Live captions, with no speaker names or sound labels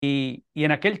y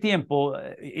en aquel tiempo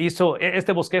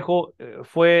este bosquejo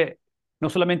fue no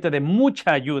solamente de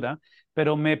mucha ayuda,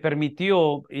 pero me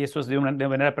permitió, y eso es de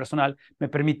manera personal, me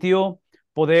permitió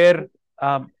poder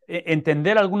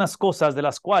entender algunas cosas de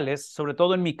las cuales, sobre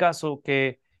todo en mi caso,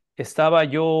 que estaba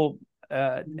yo,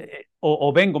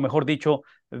 o vengo, mejor dicho,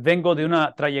 vengo de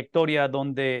una trayectoria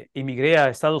donde emigré a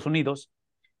Estados Unidos.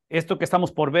 Esto que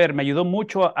estamos por ver me ayudó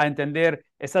mucho a entender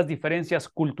esas diferencias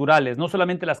culturales, no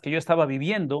solamente las que yo estaba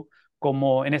viviendo,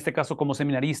 como en este caso como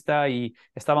seminarista y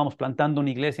estábamos plantando una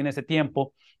iglesia en ese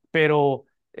tiempo, pero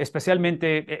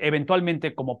especialmente,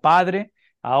 eventualmente como padre,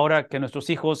 ahora que nuestros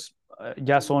hijos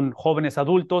ya son jóvenes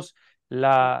adultos,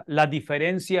 la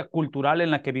diferencia cultural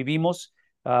en la que vivimos,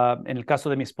 en el caso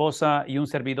de mi esposa y un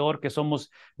servidor que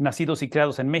somos nacidos y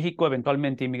criados en México,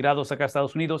 eventualmente inmigrados acá a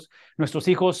Estados Unidos, nuestros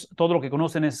hijos, todo lo que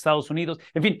conocen es Estados Unidos,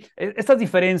 en fin, estas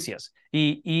diferencias.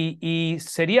 Y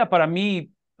sería para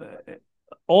mí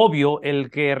obvio el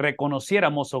que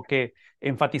reconociéramos o que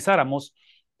enfatizáramos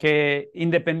que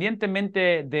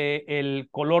independientemente del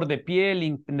color de piel,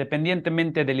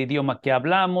 independientemente del idioma que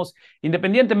hablamos,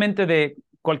 independientemente de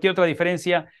cualquier otra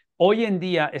diferencia, hoy en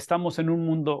día estamos en un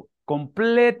mundo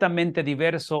completamente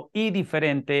diverso y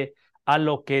diferente a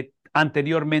lo que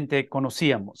anteriormente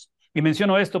conocíamos. Y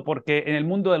menciono esto porque en el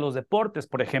mundo de los deportes,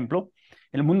 por ejemplo,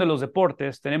 en el mundo de los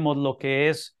deportes tenemos lo que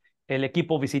es el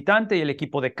equipo visitante y el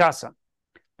equipo de casa.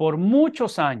 Por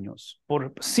muchos años,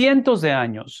 por cientos de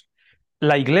años,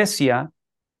 la iglesia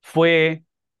fue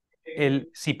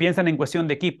si piensan en cuestión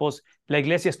de equipos, la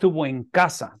iglesia estuvo en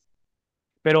casa,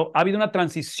 pero ha habido una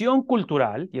transición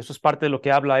cultural, y eso es parte de lo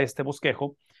que habla este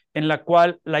bosquejo, en la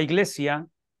cual la iglesia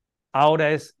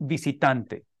ahora es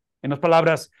visitante. En otras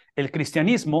palabras, el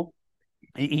cristianismo,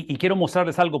 y quiero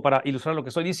mostrarles algo para ilustrar lo que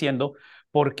estoy diciendo,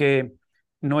 porque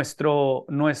nuestro,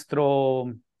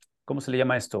 ¿cómo se le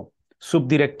llama esto?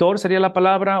 Subdirector sería la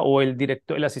palabra, o el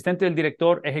director, el asistente del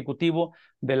director ejecutivo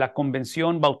de la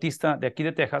Convención Bautista de aquí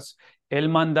de Texas, él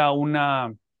manda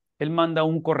él manda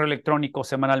un correo electrónico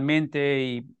semanalmente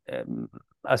y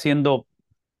haciendo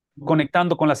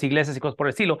conectando con las iglesias y cosas por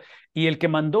el estilo. Y el que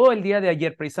mandó el día de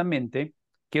ayer precisamente,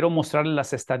 quiero mostrarle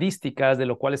las estadísticas de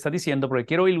lo cual está diciendo, porque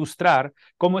quiero ilustrar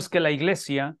cómo es que la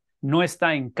iglesia no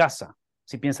está en casa.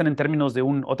 Si piensan en términos de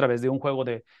otra vez, de un juego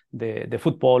de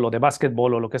fútbol o de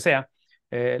básquetbol o lo que sea,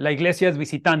 la iglesia es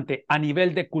visitante a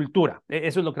nivel de cultura.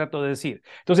 Eso es lo que trato de decir.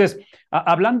 Entonces,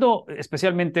 hablando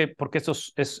especialmente, porque esto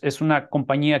es una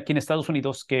compañía aquí en Estados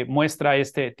Unidos que muestra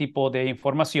este tipo de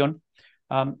información,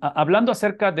 hablando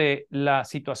acerca de la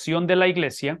situación de la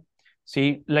iglesia,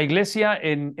 ¿sí? La iglesia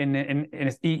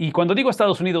y cuando digo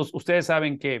Estados Unidos, ustedes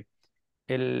saben que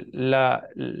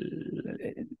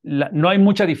no hay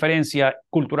mucha diferencia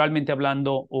culturalmente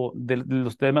hablando o de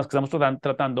los temas que estamos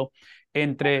tratando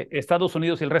entre Estados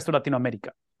Unidos y el resto de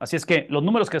Latinoamérica. Así es que los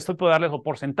números que estoy por darles o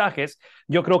porcentajes,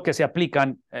 yo creo que se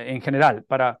aplican en general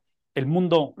para el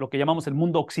mundo, lo que llamamos el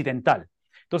mundo occidental.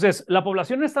 Entonces, la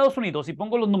población en Estados Unidos, y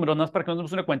pongo los números más para que nos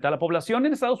demos una cuenta, la población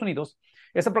en Estados Unidos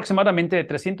es aproximadamente de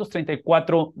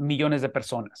 334 millones de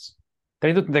personas.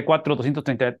 334,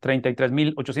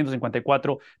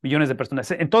 233.854 millones de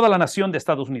personas en toda la nación de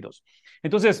Estados Unidos.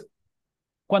 Entonces,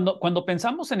 cuando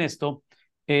pensamos en esto,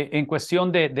 en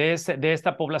cuestión de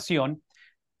esta población,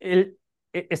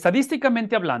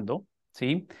 estadísticamente hablando,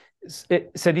 ¿sí?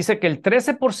 Se dice que el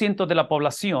 13% de la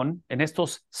población en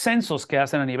estos censos que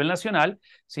hacen a nivel nacional,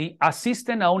 ¿sí?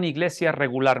 Asisten a una iglesia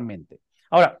regularmente.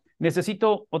 Ahora,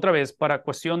 necesito otra vez, para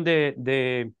cuestión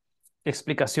de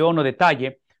explicación o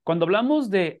detalle, cuando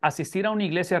hablamos de asistir a una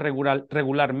iglesia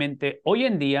regularmente, hoy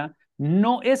en día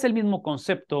no es el mismo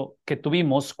concepto que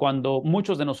tuvimos cuando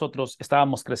muchos de nosotros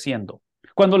estábamos creciendo.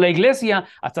 Cuando la iglesia,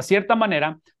 hasta cierta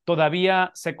manera,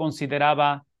 todavía se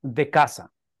consideraba de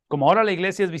casa. Como ahora la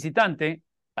iglesia es visitante,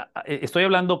 estoy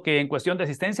hablando que en cuestión de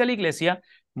asistencia a la iglesia,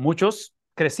 muchos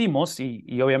crecimos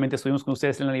y obviamente estuvimos con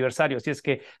ustedes en el aniversario, así es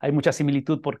que hay mucha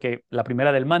similitud porque la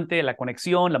primera del Mante, la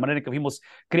conexión, la manera en que fuimos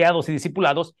criados y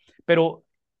discipulados, pero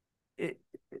eh,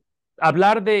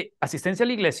 hablar de asistencia a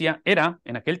la iglesia era,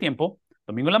 en aquel tiempo,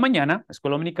 domingo en la mañana,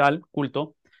 escuela dominical,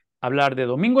 culto, hablar de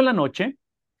domingo en la noche,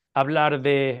 hablar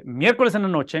de miércoles en la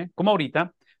noche, como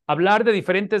ahorita, hablar de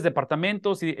diferentes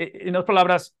departamentos y, en otras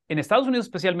palabras, en Estados Unidos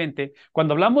especialmente,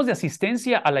 cuando hablamos de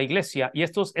asistencia a la iglesia y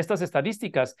estas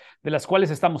estadísticas de las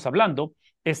cuales estamos hablando,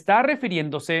 está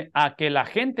refiriéndose a que la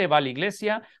gente va a la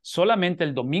iglesia solamente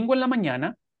el domingo en la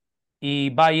mañana y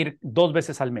va a ir 2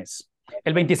 veces al mes.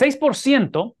 El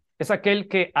 26% es aquel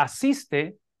que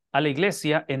asiste a la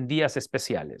iglesia en días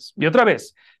especiales. Y otra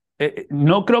vez,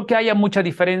 no creo que haya mucha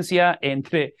diferencia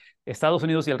entre Estados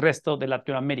Unidos y el resto de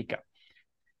Latinoamérica.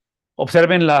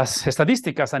 Observen las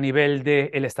estadísticas a nivel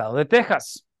del estado de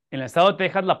Texas. En el estado de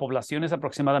Texas, la población es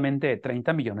aproximadamente de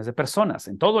 30 millones de personas,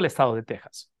 en todo el estado de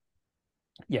Texas.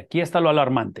 Y aquí está lo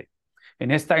alarmante. En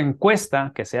esta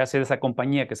encuesta que se hace de esa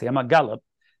compañía que se llama Gallup,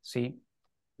 ¿sí?,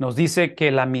 nos dice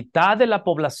que la mitad de la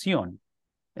población,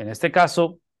 en este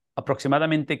caso,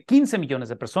 aproximadamente 15 millones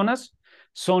de personas,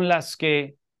 son las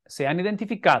que se han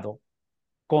identificado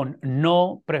con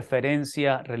no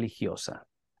preferencia religiosa.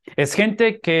 Es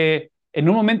gente que en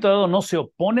un momento dado no se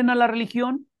oponen a la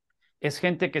religión, es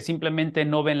gente que simplemente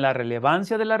no ven la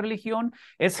relevancia de la religión,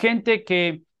 es gente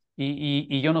que,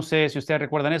 y yo no sé si ustedes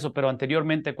recuerdan eso, pero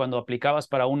anteriormente cuando aplicabas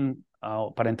para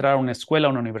entrar a una escuela,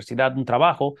 a una universidad, un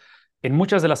trabajo, en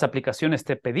muchas de las aplicaciones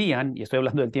te pedían, y estoy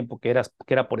hablando del tiempo que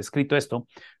era por escrito esto,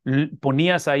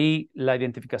 ponías ahí la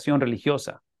identificación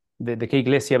religiosa. De qué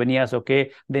iglesia venías o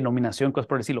qué denominación, cosas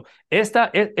por el estilo.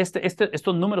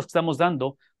 Estos números que estamos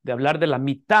dando de hablar de la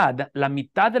mitad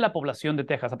de la población de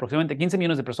Texas, aproximadamente 15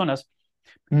 millones de personas,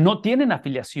 no tienen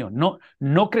afiliación,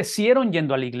 no crecieron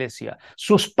yendo a la iglesia,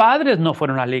 sus padres no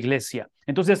fueron a la iglesia.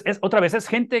 Entonces, otra vez, es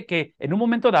gente que en un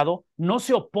momento dado no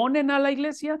se oponen a la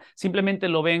iglesia, simplemente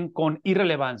lo ven con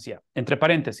irrelevancia, entre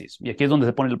paréntesis. Y aquí es donde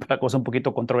se pone la cosa un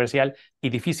poquito controversial y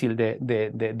difícil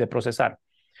de procesar.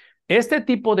 Este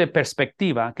tipo de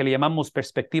perspectiva, que le llamamos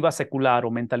perspectiva secular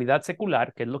o mentalidad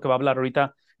secular, que es lo que va a hablar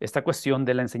ahorita esta cuestión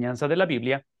de la enseñanza de la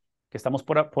Biblia, que estamos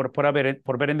por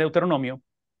ver en Deuteronomio,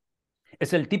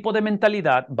 es el tipo de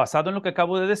mentalidad basado en lo que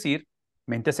acabo de decir,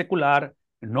 mente secular,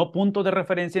 no punto de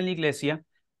referencia en la iglesia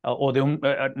o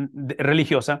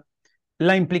religiosa.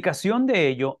 La implicación de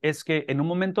ello es que en un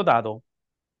momento dado,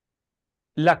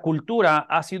 la cultura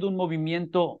ha sido un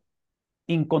movimiento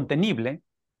incontenible,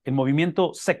 el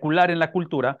movimiento secular en la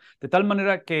cultura, de tal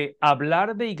manera que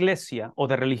hablar de iglesia o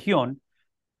de religión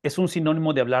es un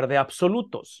sinónimo de hablar de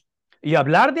absolutos. Y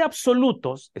hablar de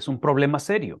absolutos es un problema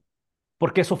serio,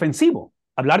 porque es ofensivo.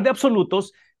 Hablar de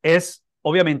absolutos es,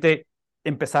 obviamente,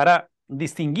 empezar a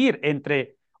distinguir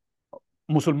entre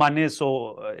musulmanes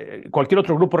o cualquier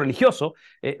otro grupo religioso,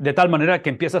 de tal manera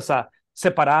que empiezas a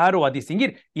separar o a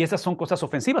distinguir. Y esas son cosas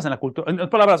ofensivas en la cultura. En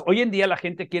otras palabras, hoy en día la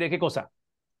gente quiere ¿qué cosa?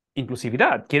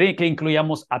 Inclusividad, quiere que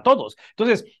incluyamos a todos.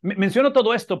 Entonces, menciono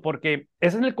todo esto porque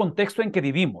es en el contexto en que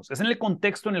vivimos, es en el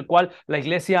contexto en el cual la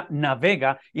iglesia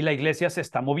navega y la iglesia se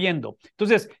está moviendo.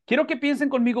 Entonces, quiero que piensen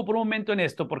conmigo por un momento en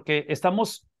esto porque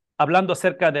estamos hablando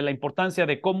acerca de la importancia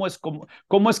de cómo es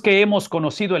que hemos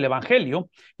conocido el evangelio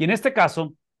y en este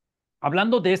caso,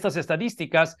 hablando de estas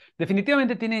estadísticas,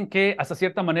 definitivamente tienen que, hasta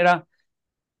cierta manera,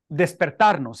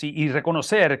 despertarnos y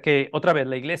reconocer que, otra vez,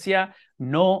 la iglesia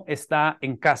no está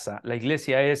en casa, la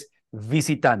iglesia es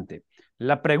visitante.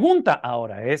 La pregunta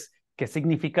ahora es, ¿qué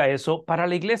significa eso para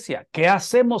la iglesia? ¿Qué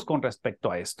hacemos con respecto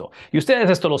a esto? Y ustedes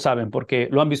esto lo saben porque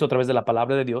lo han visto a través de la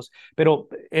palabra de Dios, pero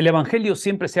el evangelio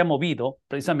siempre se ha movido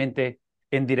precisamente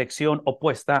en dirección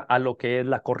opuesta a lo que es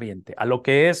la corriente, a lo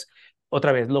que es,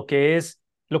 otra vez, lo que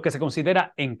se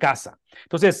considera en casa.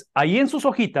 Entonces, ahí en sus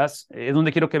hojitas, es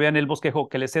donde quiero que vean el bosquejo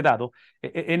que les he dado,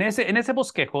 en ese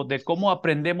bosquejo de cómo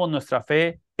aprendemos nuestra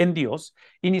fe en Dios,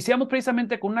 iniciamos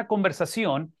precisamente con una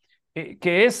conversación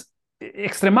que es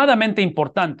extremadamente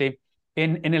importante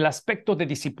en el aspecto de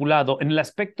discipulado, en el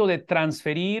aspecto de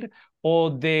transferir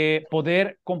o de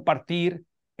poder compartir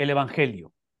el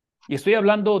evangelio. Y estoy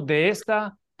hablando de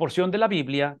esta porción de la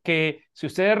Biblia que, si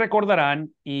ustedes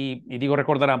recordarán, y digo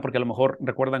recordarán porque a lo mejor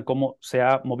recuerdan cómo se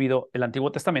ha movido el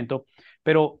Antiguo Testamento,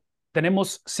 pero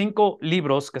tenemos 5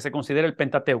 libros que se considera el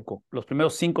Pentateuco, los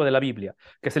primeros 5 de la Biblia,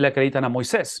 que se le acreditan a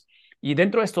Moisés. Y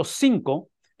dentro de estos 5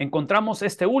 encontramos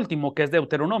este último, que es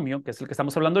Deuteronomio, que es el que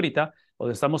estamos hablando ahorita, o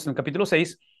estamos en el capítulo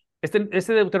 6.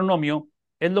 Este Deuteronomio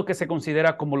es lo que se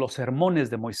considera como los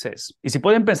sermones de Moisés. Y si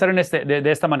pueden pensar en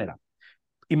de esta manera.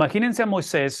 Imagínense a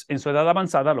Moisés en su edad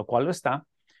avanzada, lo cual lo está,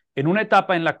 en una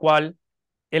etapa en la cual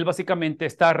él básicamente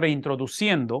está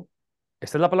reintroduciendo,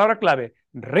 esta es la palabra clave,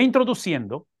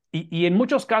 reintroduciendo, y en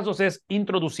muchos casos es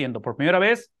introduciendo por primera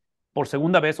vez, por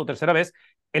segunda vez o tercera vez,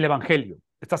 el evangelio.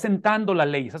 Está sentando la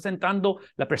ley, está sentando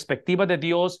la perspectiva de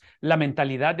Dios, la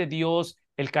mentalidad de Dios,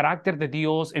 el carácter de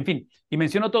Dios, en fin. Y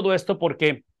menciono todo esto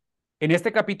porque en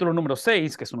este capítulo número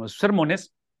 6, que es uno de sus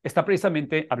sermones, está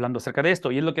precisamente hablando acerca de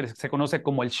esto y es lo que se conoce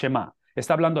como el Shema.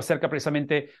 Está hablando acerca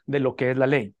precisamente de lo que es la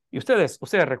ley. Y ustedes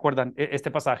recuerdan este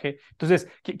pasaje. Entonces,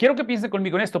 quiero que piensen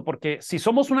conmigo en esto porque si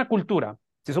somos una cultura,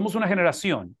 si somos una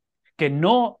generación que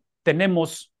no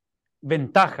tenemos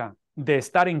ventaja de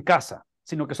estar en casa,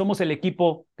 sino que somos el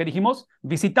equipo, que dijimos,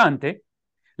 visitante,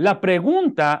 la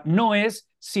pregunta no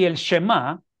es si el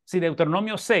Shema, si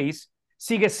Deuteronomio 6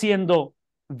 sigue siendo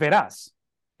veraz.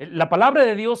 La palabra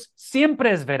de Dios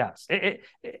siempre es veraz.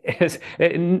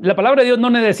 La palabra de Dios no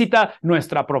necesita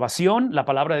nuestra aprobación. La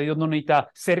palabra de Dios no necesita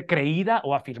ser creída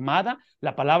o afirmada.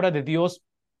 La palabra de Dios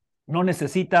no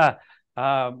necesita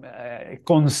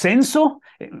consenso.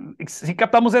 ¿Sí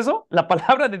captamos eso? La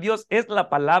palabra de Dios es la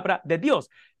palabra de Dios.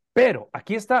 Pero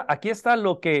aquí está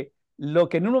lo que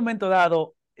en un momento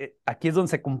dado, aquí es donde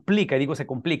se complica, y digo se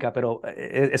complica, pero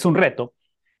es un reto,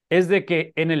 es de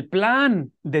que en el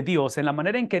plan de Dios, en la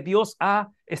manera en que Dios ha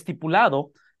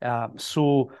estipulado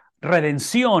su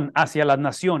redención hacia las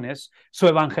naciones, su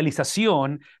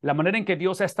evangelización, la manera en que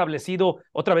Dios ha establecido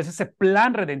otra vez ese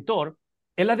plan redentor,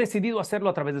 Él ha decidido hacerlo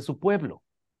a través de su pueblo.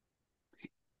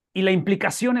 Y la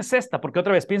implicación es esta, porque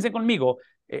otra vez, piensen conmigo,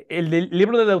 el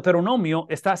libro de Deuteronomio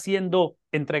está siendo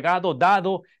entregado,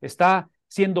 dado, está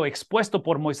siendo expuesto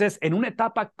por Moisés en una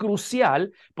etapa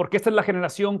crucial, porque esta es la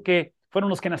generación que fueron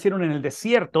los que nacieron en el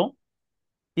desierto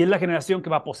y es la generación que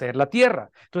va a poseer la tierra.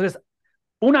 Entonces,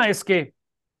 una es que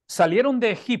salieron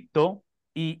de Egipto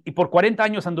y por 40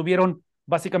 años anduvieron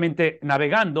básicamente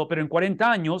navegando, pero en 40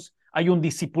 años hay un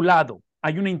discipulado,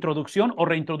 hay una introducción o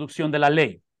reintroducción de la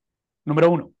ley.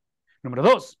 Número uno. Número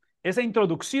dos, esa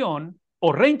introducción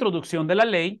o reintroducción de la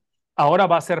ley ahora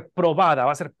va a ser probada,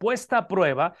 va a ser puesta a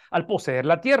prueba al poseer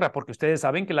la tierra, porque ustedes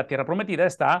saben que la tierra prometida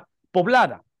está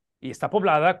poblada y está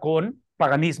poblada con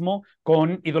paganismo,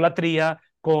 con idolatría,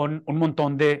 con un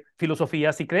montón de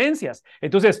filosofías y creencias.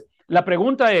 Entonces, la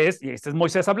pregunta es, y este es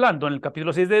Moisés hablando en el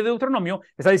capítulo 6 de Deuteronomio,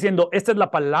 está diciendo, esta es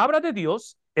la palabra de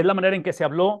Dios, es la manera en que se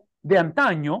habló de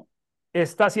antaño,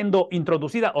 está siendo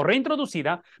introducida o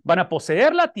reintroducida, van a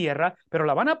poseer la tierra, pero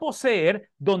la van a poseer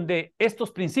donde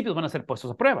estos principios van a ser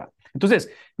puestos a prueba. Entonces,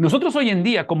 nosotros hoy en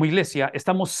día como iglesia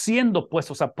estamos siendo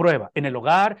puestos a prueba en el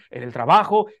hogar, en el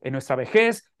trabajo, en nuestra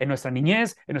vejez, en nuestra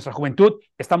niñez, en nuestra juventud,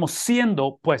 estamos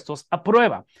siendo puestos a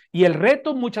prueba. Y el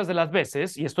reto muchas de las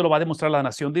veces, y esto lo va a demostrar la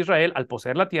nación de Israel al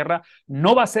poseer la tierra,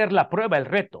 no va a ser la prueba el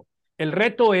reto. El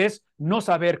reto es no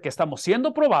saber que estamos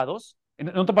siendo probados.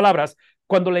 En otras palabras,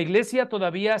 cuando la iglesia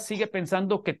todavía sigue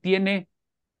pensando que tiene,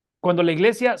 cuando la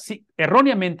iglesia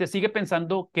erróneamente sigue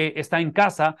pensando que está en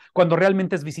casa cuando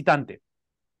realmente es visitante.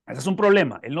 Ese es un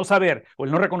problema, el no saber o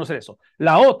el no reconocer eso.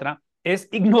 La otra es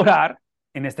ignorar,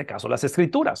 en este caso, las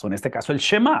escrituras, o en este caso el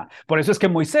Shema. Por eso es que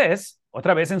Moisés,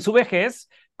 otra vez en su vejez,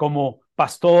 como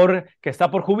pastor que está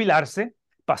por jubilarse,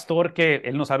 pastor que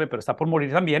él no sabe, pero está por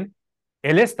morir también,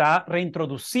 él está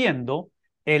reintroduciendo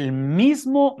el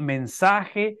mismo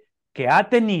mensaje que ha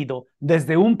tenido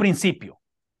desde un principio.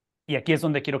 Y aquí es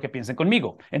donde quiero que piensen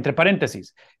conmigo. Entre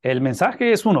paréntesis, el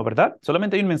mensaje es uno, ¿verdad?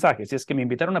 Solamente hay un mensaje. Si es que me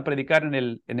invitaron a predicar en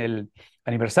el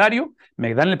aniversario,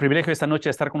 me dan el privilegio esta noche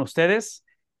de estar con ustedes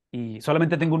y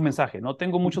solamente tengo un mensaje. No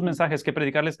tengo muchos mensajes que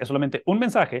predicarles, es solamente un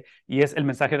mensaje y es el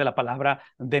mensaje de la palabra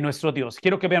de nuestro Dios.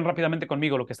 Quiero que vean rápidamente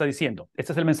conmigo lo que está diciendo.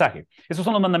 Este es el mensaje. Esos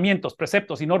son los mandamientos,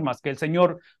 preceptos y normas que el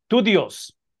Señor, tu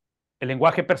Dios, el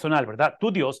lenguaje personal, ¿verdad?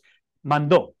 Tu Dios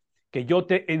mandó que yo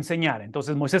te enseñara.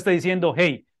 Entonces Moisés está diciendo,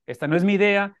 hey, esta no es mi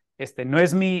idea, esta no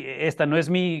es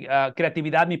mi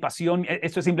creatividad, mi pasión,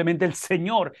 esto es simplemente el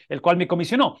Señor, el cual me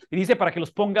comisionó. Y dice para que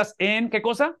los pongas en, ¿qué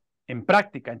cosa? En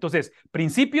práctica. Entonces,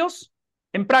 principios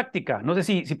en práctica. No sé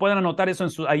si pueden anotar eso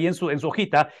ahí en su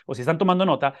hojita o si están tomando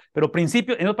nota, pero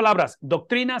principios, en otras palabras,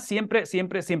 doctrina siempre,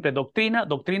 siempre, siempre, doctrina,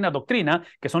 doctrina, doctrina,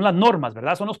 que son las normas,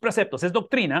 ¿verdad? Son los preceptos, es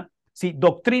doctrina. Sí,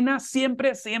 doctrina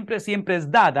siempre, siempre, siempre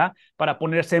es dada para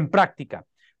ponerse en práctica.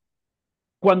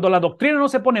 Cuando la doctrina no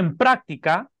se pone en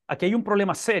práctica, aquí hay un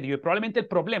problema serio y probablemente el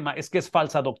problema es que es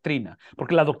falsa doctrina,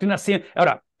 porque la doctrina siempre...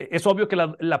 Ahora, es obvio que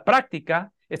la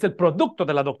práctica es el producto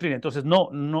de la doctrina, entonces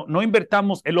no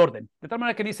invertamos el orden. De tal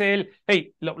manera que dice él,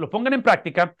 hey, lo pongan en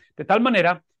práctica de tal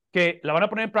manera que la van a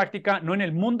poner en práctica no en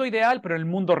el mundo ideal, pero en el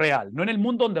mundo real, no en el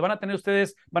mundo donde van a tener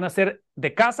ustedes, van a ser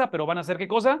de casa, pero van a ser ¿qué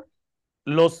cosa?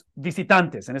 Los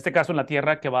visitantes, en este caso en la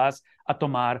tierra que vas a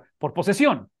tomar por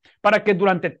posesión, para que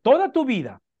durante toda tu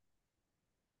vida,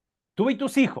 tú y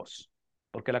tus hijos,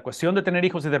 porque la cuestión de tener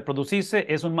hijos y de reproducirse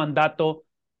es un mandato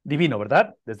divino,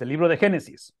 ¿verdad? Desde el libro de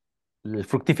Génesis, el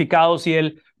fructificados y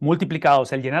el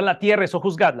multiplicados, el llenar la tierra, eso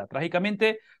juzgadla.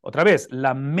 Trágicamente, otra vez,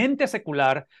 la mente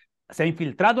secular se ha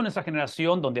infiltrado en nuestra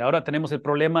generación, donde ahora tenemos el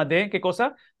problema de, ¿qué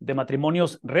cosa? De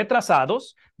matrimonios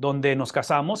retrasados, donde nos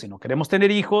casamos y no queremos tener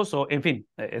hijos, o en fin,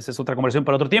 esa es otra conversación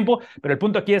para otro tiempo, pero el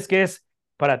punto aquí es que es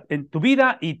para en tu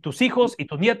vida y tus hijos y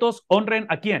tus nietos honren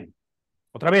 ¿a quién?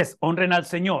 Otra vez, honren al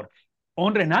Señor.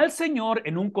 Honren al Señor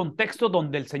en un contexto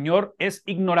donde el Señor es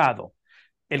ignorado,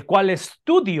 el cual es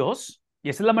tu Dios, y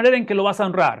esa es la manera en que lo vas a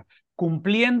honrar,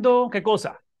 cumpliendo, ¿qué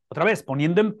cosa? Otra vez,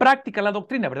 poniendo en práctica la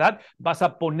doctrina, ¿verdad? Vas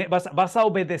a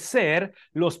obedecer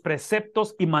los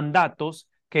preceptos y mandatos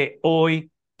que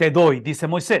hoy te doy, dice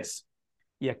Moisés.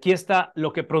 Y aquí está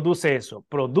lo que produce eso.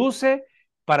 Produce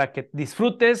para que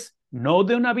disfrutes no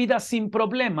de una vida sin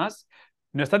problemas.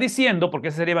 No está diciendo, porque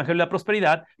ese sería el evangelio de la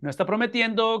prosperidad, no está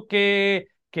prometiendo que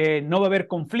no va a haber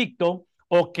conflicto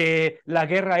o que la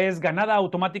guerra es ganada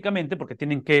automáticamente porque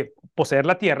tienen que poseer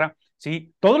la tierra.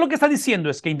 ¿Sí? Todo lo que está diciendo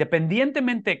es que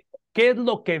independientemente qué es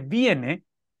lo que viene,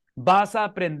 vas a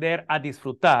aprender a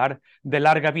disfrutar de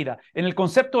larga vida. En el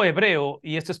concepto hebreo,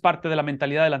 y esto es parte de la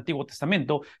mentalidad del Antiguo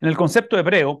Testamento, en el concepto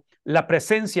hebreo, la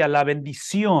presencia, la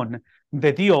bendición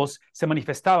de Dios se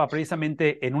manifestaba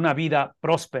precisamente en una vida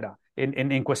próspera,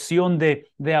 en cuestión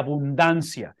de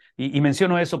abundancia. Y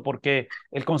menciono eso porque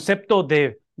el concepto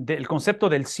el concepto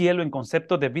del cielo, en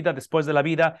concepto de vida después de la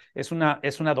vida, es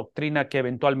una doctrina que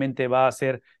eventualmente va a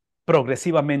ser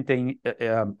progresivamente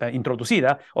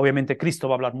introducida. Obviamente Cristo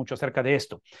va a hablar mucho acerca de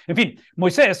esto. En fin,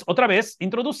 Moisés, otra vez,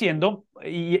 introduciendo,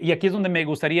 y aquí es donde me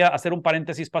gustaría hacer un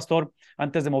paréntesis, pastor,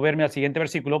 antes de moverme al siguiente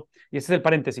versículo, y ese es el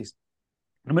paréntesis.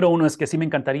 Número uno es que sí me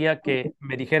encantaría que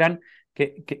me dijeran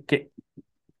que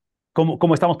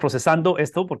cómo estamos procesando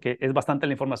esto, porque es bastante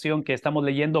la información que estamos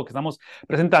leyendo, que estamos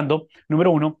presentando,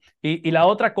 número uno. Y la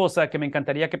otra cosa que me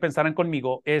encantaría que pensaran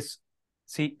conmigo es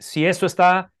si eso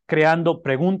está creando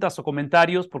preguntas o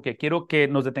comentarios, porque quiero que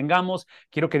nos detengamos,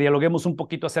 quiero que dialoguemos un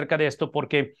poquito acerca de esto,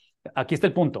 porque aquí está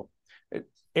el punto.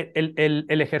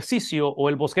 El ejercicio o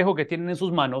el bosquejo que tienen en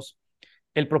sus manos,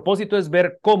 el propósito es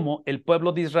ver cómo el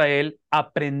pueblo de Israel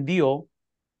aprendió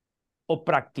o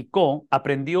practicó,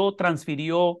 aprendió,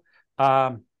 transfirió,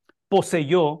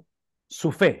 poseyó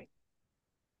su fe.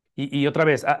 Y otra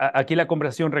vez, aquí la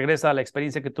conversación regresa a la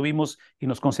experiencia que tuvimos y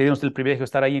nos concedimos el privilegio de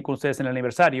estar ahí con ustedes en el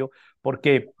aniversario,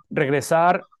 porque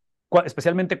regresar,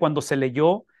 especialmente cuando se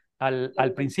leyó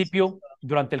al principio,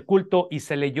 durante el culto, y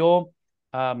se leyó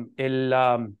 ¿cuál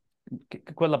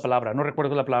es la palabra? No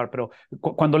recuerdo la palabra, pero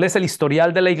cuando lees el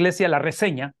historial de la iglesia, la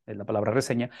reseña, es la palabra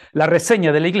reseña, la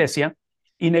reseña de la iglesia,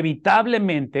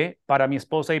 inevitablemente para mi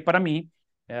esposa y para mí,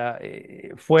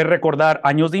 fue recordar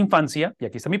años de infancia, y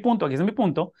aquí está mi punto,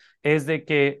 es de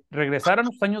que regresar a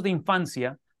los años de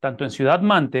infancia, tanto en Ciudad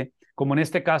Mante, como en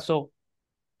este caso,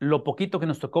 lo poquito que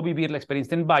nos tocó vivir la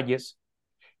experiencia en Valles,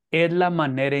 es la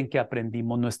manera en que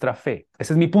aprendimos nuestra fe.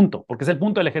 Ese es mi punto, porque es el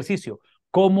punto del ejercicio,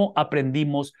 cómo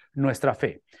aprendimos nuestra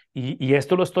fe. Y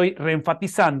esto lo estoy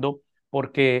reenfatizando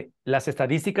porque las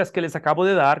estadísticas que les acabo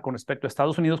de dar con respecto a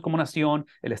Estados Unidos como nación,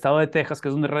 el estado de Texas, que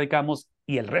es donde radicamos,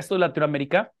 y el resto de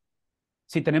Latinoamérica,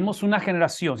 si tenemos una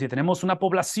generación, si tenemos una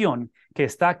población que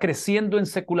está creciendo en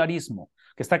secularismo,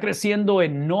 que está creciendo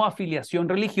en no afiliación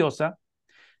religiosa,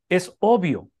 es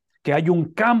obvio que hay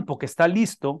un campo que está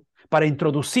listo para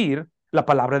introducir la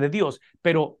palabra de Dios,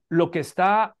 pero lo que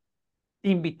está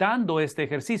invitando este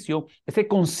ejercicio es que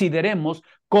consideremos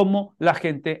cómo la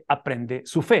gente aprende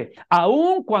su fe,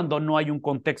 aun cuando no hay un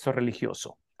contexto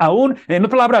religioso. Aún, en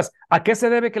otras palabras, ¿a qué se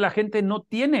debe que la gente no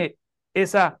tiene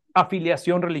esa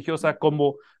afiliación religiosa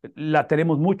como la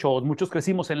tenemos muchos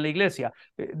crecimos en la iglesia?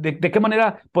 ¿De qué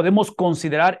manera podemos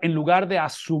considerar, en lugar de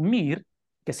asumir,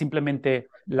 que simplemente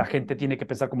la gente tiene que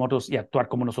pensar como nosotros y actuar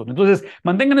como nosotros? Entonces,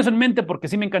 mantengan eso en mente, porque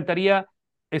sí me encantaría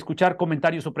escuchar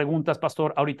comentarios o preguntas,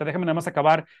 pastor. Ahorita déjame nada más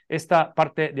acabar esta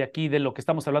parte de aquí de lo que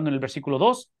estamos hablando en el versículo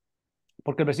 2,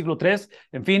 porque el versículo 3,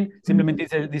 en fin,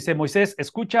 simplemente dice Moisés,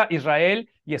 escucha Israel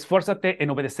y esfuérzate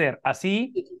en obedecer.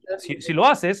 Así, si lo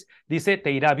haces, dice,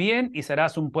 te irá bien y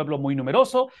serás un pueblo muy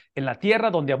numeroso en la tierra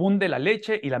donde abunde la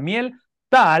leche y la miel,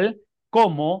 tal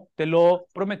como te lo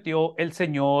prometió el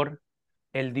Señor,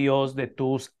 el Dios de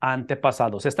tus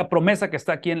antepasados. Esta promesa que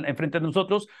está aquí enfrente de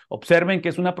nosotros, observen que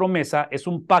es una promesa, es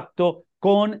un pacto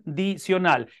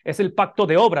condicional. Es el pacto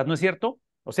de obras, ¿no es cierto?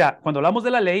 O sea, cuando hablamos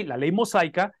de la ley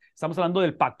mosaica, estamos hablando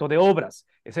del pacto de obras.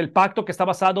 Es el pacto que está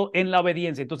basado en la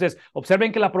obediencia. Entonces,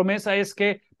 observen que la promesa es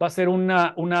que va a ser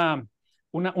una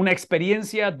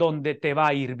experiencia donde te va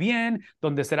a ir bien,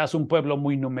 donde serás un pueblo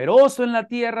muy numeroso en la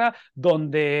tierra,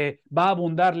 donde va a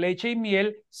abundar leche y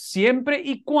miel, siempre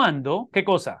y cuando, ¿qué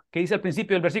cosa? ¿Qué dice al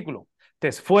principio del versículo? Te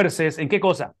esfuerces en qué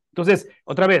cosa. Entonces,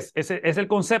 otra vez, ese es el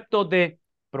concepto de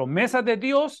promesa de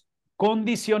Dios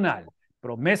condicional.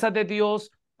 Promesa de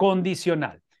Dios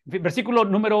condicional. Versículo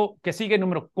número que sigue,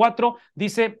 número 4,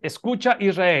 dice, escucha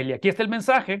Israel. Y aquí está el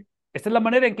mensaje. Esta es la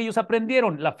manera en que ellos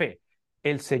aprendieron la fe.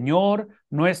 El Señor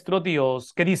nuestro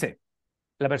Dios, ¿qué dice?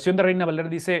 La versión de Reina Valera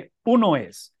dice, uno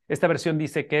es. Esta versión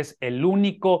dice que es el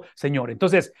único Señor.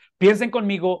 Entonces, piensen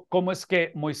conmigo cómo es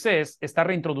que Moisés está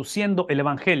reintroduciendo el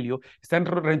evangelio, está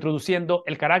reintroduciendo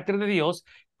el carácter de Dios,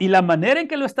 y la manera en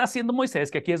que lo está haciendo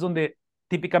Moisés, que aquí es donde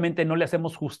típicamente no le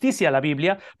hacemos justicia a la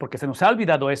Biblia porque se nos ha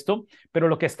olvidado esto, pero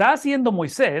lo que está haciendo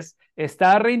Moisés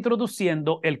está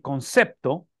reintroduciendo el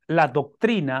concepto, la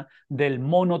doctrina del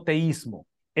monoteísmo.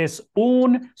 Es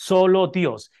un solo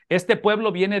Dios. Este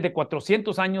pueblo viene de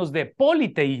 400 años de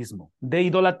politeísmo, de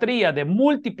idolatría, de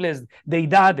múltiples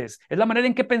deidades. Es la manera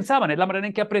en que pensaban, es la manera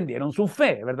en que aprendieron su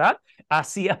fe, ¿verdad?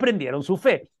 Así aprendieron su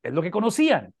fe, es lo que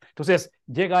conocían. Entonces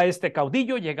llega este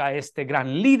caudillo, llega este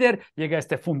gran líder, llega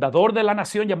este fundador de la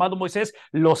nación llamado Moisés,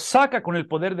 los saca con el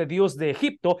poder de Dios de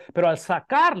Egipto, pero al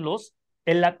sacarlos,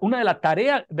 una de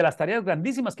las tareas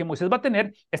grandísimas que Moisés va a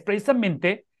tener es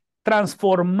precisamente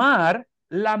transformar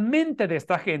la mente de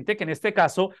esta gente, que en este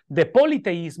caso de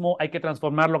politeísmo hay que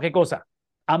transformarlo, ¿qué cosa?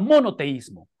 A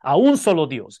monoteísmo, a un solo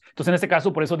Dios. Entonces, en este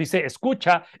caso, por eso dice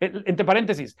escucha, entre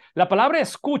paréntesis, la palabra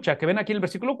escucha que ven aquí en el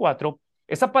versículo 4,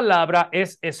 esa palabra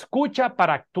es escucha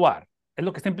para actuar, es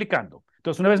lo que está implicando.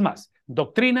 Entonces, una vez más,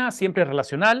 doctrina siempre es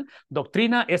relacional,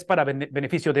 doctrina es para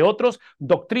beneficio de otros,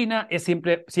 doctrina es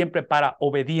siempre para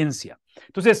obediencia.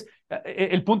 Entonces,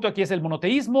 el punto aquí es el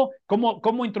monoteísmo.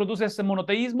 ¿Cómo introduces ese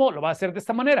monoteísmo? Lo va a hacer de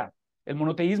esta manera. El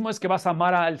monoteísmo es que vas a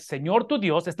amar al Señor tu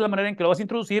Dios. Esta es la manera en que lo vas a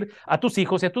introducir a tus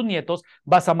hijos y a tus nietos.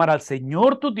 Vas a amar al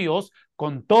Señor tu Dios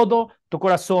con todo tu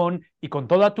corazón y con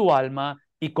toda tu alma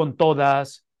y con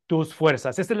todas tus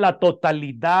fuerzas. Esa es la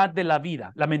totalidad de la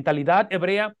vida. La mentalidad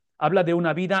hebrea habla de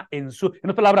una vida en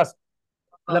otras palabras,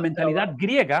 la mentalidad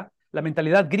griega,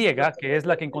 que es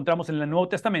la que encontramos en el Nuevo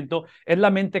Testamento, es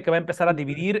la mente que va a empezar a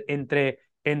dividir entre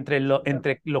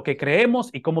lo que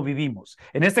creemos y cómo vivimos.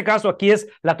 En este caso, aquí es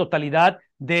la totalidad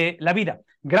de la vida.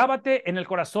 Grábate en el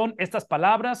corazón estas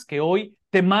palabras que hoy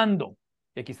te mando.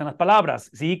 Y aquí están las palabras,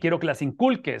 ¿sí? Quiero que las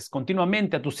inculques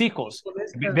continuamente a tus hijos.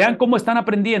 Vean cómo están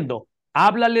aprendiendo.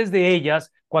 Háblales de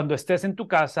ellas cuando estés en tu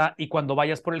casa y cuando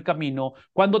vayas por el camino,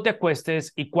 cuando te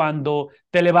acuestes y cuando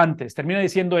te levantes. Termina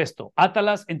diciendo esto: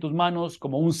 átalas en tus manos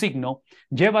como un signo,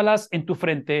 llévalas en tu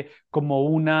frente como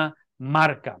una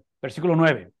marca. Versículo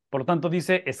 9. Por lo tanto,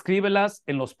 dice: escríbelas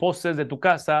en los postes de tu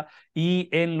casa y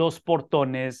en los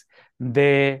portones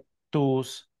de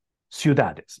tus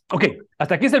ciudades. Ok,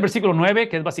 hasta aquí es el versículo 9,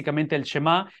 que es básicamente el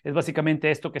Shema, es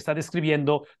básicamente esto que está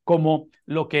describiendo como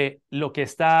lo que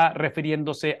está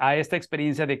refiriéndose a esta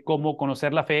experiencia de cómo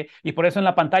conocer la fe, y por eso en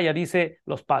la pantalla dice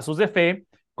los pasos de fe,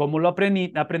 cómo lo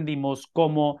aprendimos,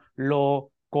 cómo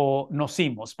lo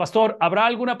conocimos. Pastor, ¿habrá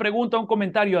alguna pregunta o un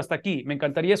comentario hasta aquí? Me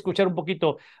encantaría escuchar un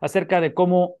poquito acerca de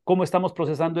cómo estamos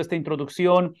procesando esta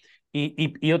introducción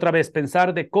y otra vez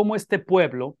pensar de cómo este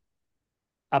pueblo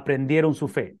aprendieron su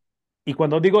fe. Y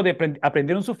cuando digo de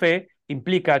aprendieron su fe,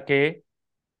 implica que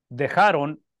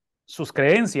dejaron sus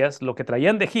creencias, lo que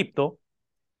traían de Egipto,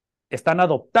 están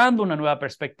adoptando una nueva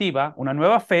perspectiva, una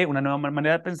nueva fe, una nueva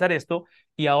manera de pensar esto,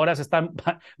 y ahora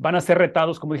van a ser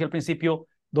retados, como dije al principio,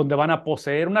 donde van a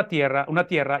poseer una tierra,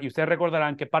 y ustedes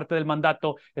recordarán que parte del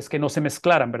mandato es que no se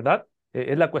mezclaran, ¿verdad?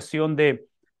 Es la cuestión de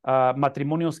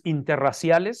matrimonios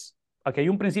interraciales. Aquí hay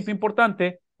un principio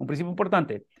importante,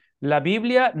 La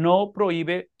Biblia no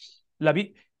prohíbe,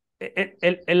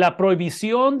 la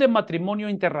prohibición de matrimonio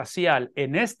interracial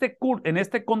en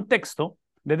este contexto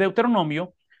de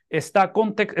Deuteronomio está,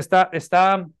 ¿qué es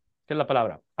la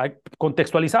palabra?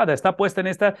 Contextualizada, está puesta en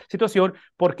esta situación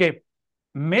porque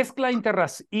mezcla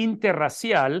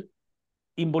interracial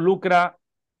involucra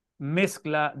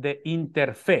mezcla de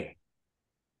interfe.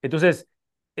 Entonces,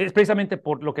 es precisamente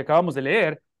por lo que acabamos de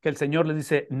leer que el Señor les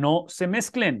dice, no se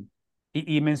mezclen.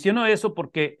 Y menciono eso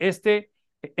porque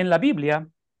en la Biblia,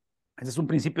 ese es un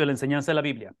principio de la enseñanza de la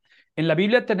Biblia. En la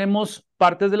Biblia tenemos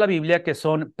partes de la Biblia que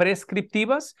son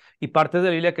prescriptivas y partes de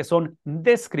la Biblia que son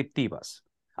descriptivas.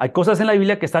 Hay cosas en la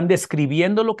Biblia que están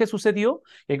describiendo lo que sucedió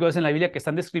y hay cosas en la Biblia que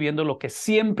están describiendo lo que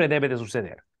siempre debe de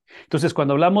suceder. Entonces,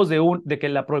 cuando hablamos de que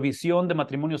la prohibición de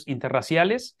matrimonios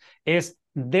interraciales es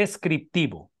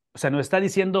descriptivo, o sea, nos está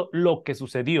diciendo lo que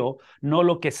sucedió, no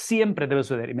lo que siempre debe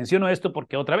suceder. Y menciono esto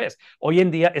porque otra vez, hoy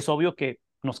en día es obvio que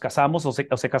nos casamos o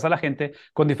se casa la gente,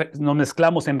 nos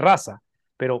mezclamos en raza,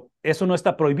 pero eso no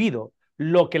está prohibido.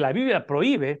 Lo que la Biblia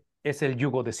prohíbe es el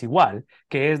yugo desigual,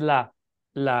 que es la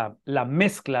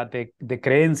mezcla de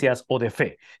creencias o de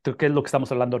fe, que es lo que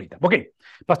estamos hablando ahorita. Ok,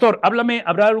 Pastor,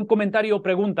 ¿habrá un comentario o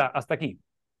pregunta hasta aquí?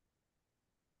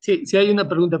 Sí, sí hay una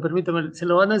pregunta, permítame. Se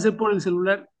lo van a hacer por el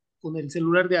celular, con el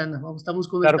celular de Ana. Vamos, estamos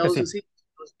Claro que conectados sí,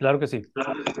 así. claro que sí.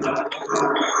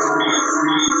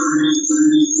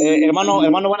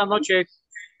 Hermano, buenas noches.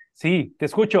 Sí, te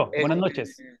escucho. Eh, Buenas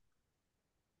noches.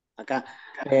 acá.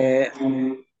 Eh,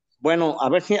 mm, bueno, a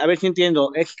ver si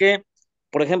entiendo. Es que,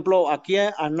 por ejemplo, aquí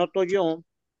anoto yo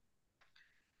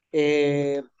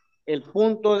eh, el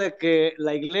punto de que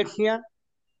la iglesia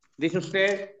Dice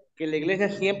usted que la iglesia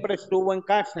siempre estuvo en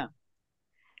casa.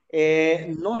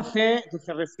 No sé si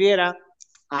se refiera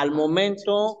al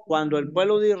momento cuando el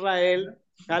pueblo de Israel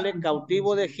sale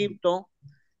cautivo de Egipto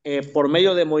por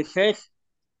medio de Moisés,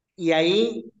 y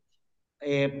ahí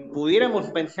pudiéramos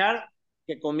pensar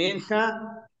que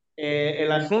comienza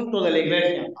el asunto de la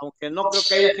iglesia, aunque no creo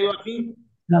que haya sido así,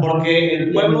 porque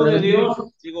el pueblo de Dios,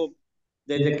 digo,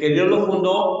 desde que Dios lo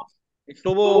fundó,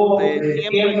 estuvo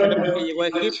siempre, sabemos que llegó a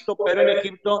Egipto, pero en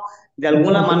Egipto de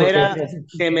alguna manera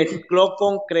se mezcló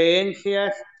con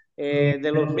creencias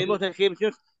de los mismos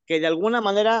egipcios que de alguna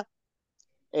manera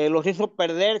los hizo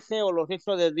perderse o los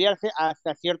hizo desviarse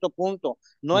hasta cierto punto,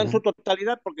 no en su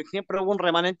totalidad, porque siempre hubo un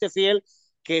remanente fiel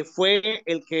que fue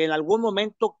el que en algún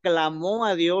momento clamó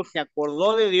a Dios, se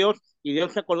acordó de Dios y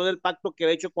Dios se acordó del pacto que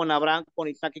había hecho con Abraham, con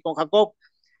Isaac y con Jacob.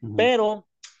 Pero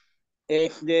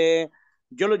este,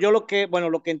 yo lo que, bueno,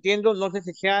 lo que entiendo, no sé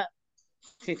si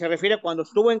se refiere a cuando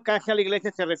estuvo en casa la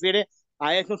iglesia, se refiere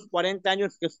a esos 40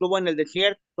 años que estuvo en el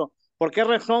desierto. ¿Por qué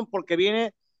razón? Porque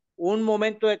viene un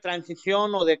momento de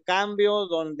transición o de cambio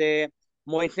donde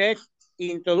Moisés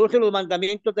introduce los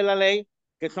mandamientos de la ley,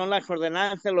 que son las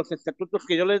ordenanzas, los estatutos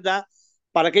que Dios les da,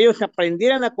 para que ellos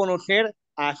aprendieran a conocer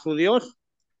a su Dios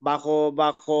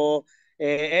bajo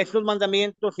esos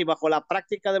mandamientos y bajo la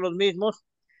práctica de los mismos.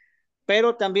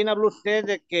 Pero también habló usted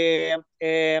de que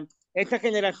esta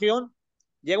generación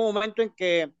llega un momento en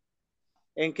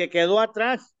que quedó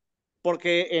atrás,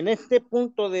 porque en este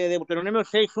punto de Deuteronomio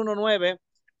 6:1-9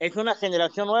 es una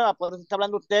generación nueva, por eso está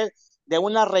hablando usted de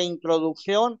una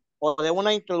reintroducción o de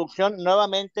una introducción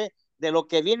nuevamente de lo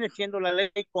que viene siendo la ley,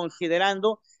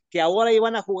 considerando que ahora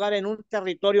iban a jugar en un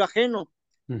territorio ajeno,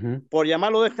 por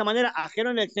llamarlo de esta manera, ajeno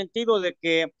en el sentido de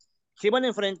que se iban a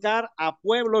enfrentar a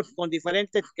pueblos con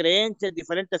diferentes creencias,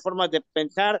 diferentes formas de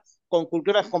pensar, con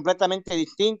culturas completamente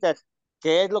distintas,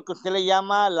 que es lo que usted le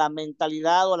llama la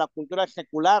mentalidad o la cultura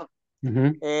secular,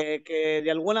 que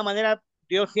de alguna manera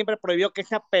Dios siempre prohibió que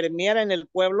esa permeara en el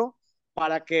pueblo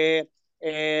para que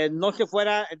no se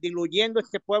fuera diluyendo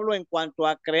este pueblo en cuanto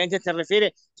a creencias se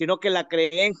refiere, sino que la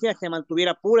creencia se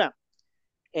mantuviera pura.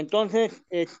 Entonces,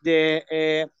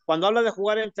 cuando habla de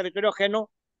jugar en territorio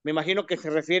ajeno, me imagino que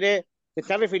se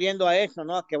está refiriendo a eso,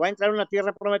 ¿no? A que va a entrar a una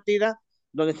tierra prometida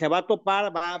donde se va a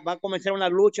topar, va a comenzar una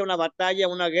lucha, una batalla,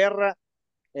 una guerra,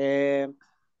 eh,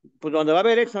 pues donde va a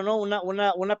haber eso, ¿no?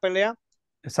 Una pelea,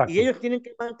 y Exacto. ellos tienen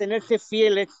que mantenerse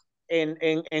fieles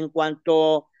en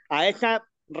cuanto a esa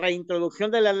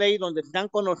reintroducción de la ley, donde están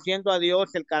conociendo a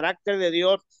Dios, el carácter de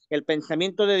Dios, el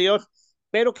pensamiento de Dios,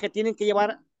 pero que tienen que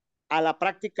llevar a la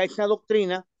práctica esa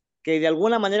doctrina que de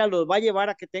alguna manera los va a llevar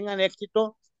a que tengan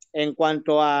éxito en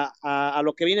cuanto a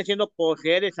lo que viene siendo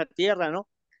poseer esa tierra, ¿no?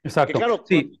 Que Exacto. claro, pues,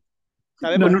 Sí. No,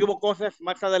 sabemos no, que hubo cosas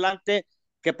más adelante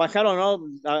que pasaron, ¿no?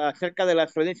 Acerca de la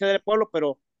experiencia del pueblo,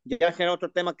 pero ya será otro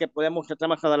tema que podemos tratar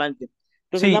más adelante.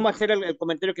 Entonces, nada sí, más era el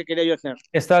comentario que quería yo hacer.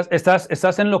 estás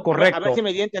en lo A ver si correcto.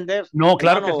 me di a entender, No,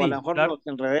 claro que hermano, o a lo sí. mejor Claro. los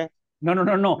enredé. No, no,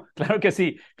 no, no. Claro que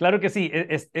sí. Claro que sí.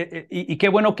 Y qué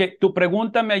bueno que tu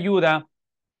pregunta me ayuda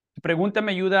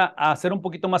a ser un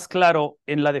poquito más claro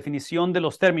en la definición de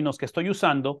los términos que estoy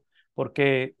usando,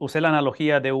 porque usé la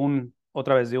analogía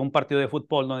otra vez, de un partido de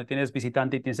fútbol donde tienes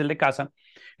visitante y tienes el de casa.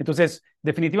 Entonces,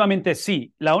 definitivamente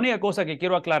sí. La única cosa que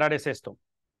quiero aclarar es esto.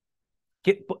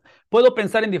 Que puedo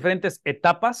pensar en diferentes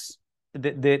etapas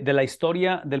de la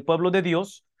historia del pueblo de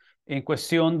Dios en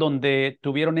cuestión donde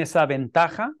tuvieron esa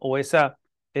ventaja o esa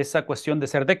cuestión de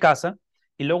ser de casa,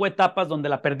 y luego etapas donde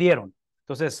la perdieron.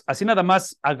 Entonces, así nada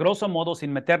más, a grosso modo,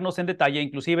 sin meternos en detalle,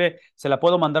 inclusive se la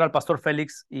puedo mandar al pastor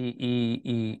Félix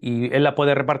y él la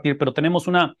puede repartir, pero tenemos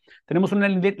una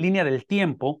línea del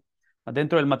tiempo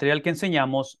dentro del material que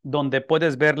enseñamos donde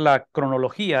puedes ver la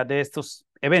cronología de estos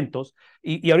eventos.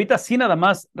 Y ahorita sí, nada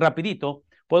más rapidito,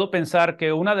 puedo pensar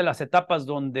que una de las etapas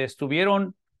donde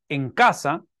estuvieron en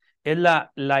casa es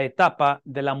la etapa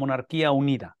de la monarquía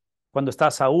unida, cuando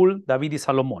está Saúl, David y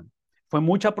Salomón. Fue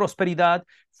mucha prosperidad,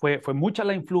 fue mucha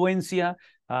la influencia,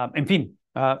 en fin.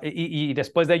 Y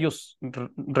después de ellos,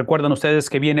 recuerdan ustedes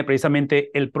que viene precisamente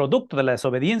el producto de la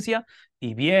desobediencia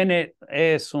y es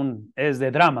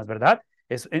de dramas, ¿verdad?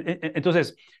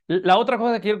 Entonces, la otra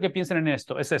cosa que quiero que piensen en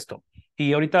esto es esto.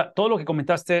 Y ahorita todo lo que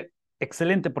comentaste,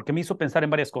 excelente, porque me hizo pensar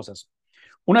en varias cosas.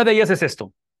 Una de ellas es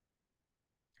esto.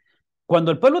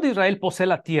 Cuando el pueblo de Israel posee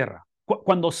la tierra,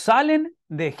 cuando salen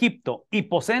de Egipto y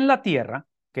poseen la tierra,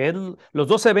 que es los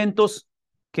dos eventos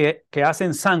que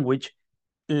hacen sándwich,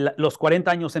 los 40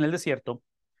 años en el desierto,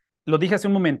 lo dije hace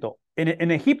un momento,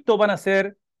 en Egipto van a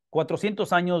ser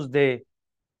 400 años de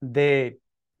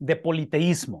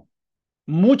politeísmo,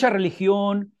 mucha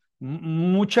religión,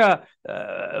 muchas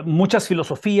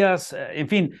filosofías, en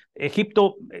fin,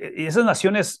 Egipto, esas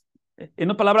naciones, en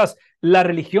otras palabras, la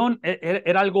religión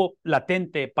era algo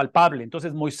latente, palpable.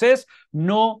 Entonces Moisés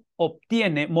no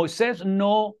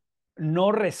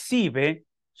recibe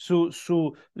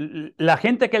la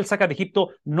gente que él saca de Egipto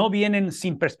no vienen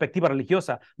sin perspectiva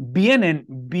religiosa, vienen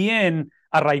bien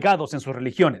arraigados en sus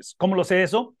religiones. ¿Cómo lo sé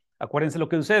eso? Acuérdense lo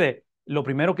que sucede. Lo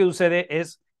primero que sucede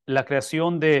es la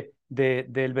creación del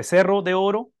becerro de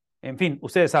oro. En fin,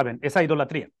 ustedes saben, esa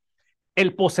idolatría.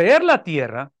 El poseer la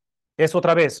tierra es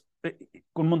otra vez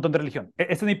con un montón de religión.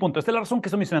 Este es mi punto. Esta es la razón que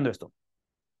estoy mencionando esto.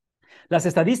 Las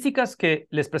estadísticas que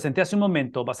les presenté hace un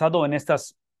momento, basado en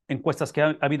estas encuestas que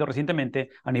ha habido recientemente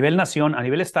a nivel nación, a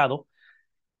nivel estado,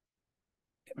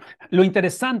 lo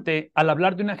interesante al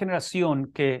hablar de una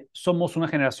generación que somos una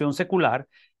generación secular,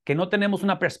 que no tenemos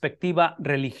una perspectiva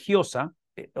religiosa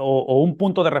o un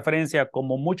punto de referencia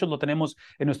como muchos lo tenemos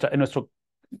en nuestro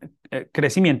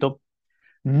crecimiento,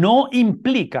 no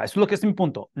implica, eso es lo que es mi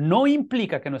punto, no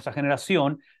implica que nuestra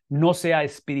generación no sea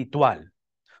espiritual.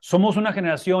 Somos una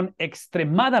generación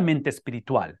extremadamente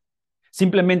espiritual.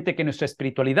 Simplemente que nuestra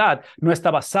espiritualidad no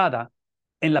está basada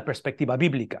en la perspectiva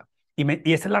bíblica.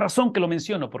 Y esa es la razón que lo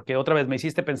menciono, porque otra vez me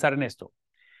hiciste pensar en esto.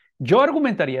 Yo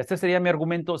argumentaría, este sería mi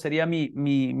argumento, sería mi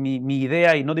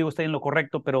idea, y no digo estar en lo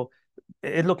correcto, pero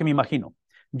es lo que me imagino.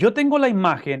 Yo tengo la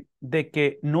imagen de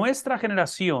que nuestra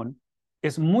generación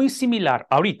es muy similar,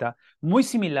 ahorita, muy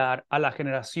similar a la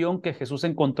generación que Jesús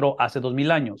encontró hace 2000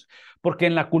 años, porque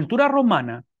en la cultura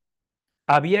romana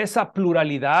había esa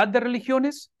pluralidad de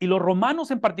religiones y los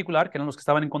romanos en particular, que eran los que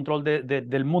estaban en control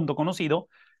del mundo conocido,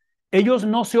 ellos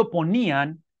no se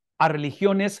oponían a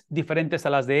religiones diferentes a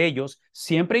las de ellos,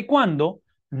 siempre y cuando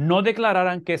no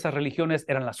declararan que esas religiones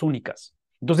eran las únicas.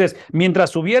 Entonces,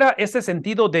 mientras hubiera ese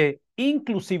sentido de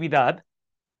inclusividad,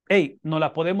 hey, no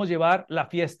la podemos llevar la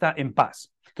fiesta en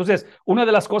paz. Entonces, una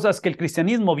de las cosas que el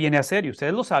cristianismo viene a hacer, y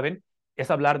ustedes lo saben,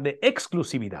 es hablar de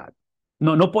exclusividad.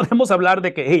 No podemos hablar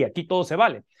de que, hey, aquí todo se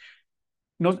vale.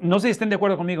 No sé si estén de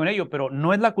acuerdo conmigo en ello, pero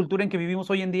 ¿no es la cultura en que vivimos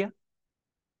hoy en día?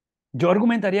 Yo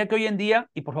argumentaría que hoy en día,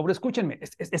 y por favor escúchenme,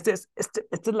 esta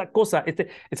es la cosa, este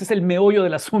es el meollo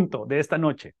del asunto de esta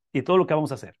noche y todo lo que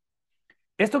vamos a hacer.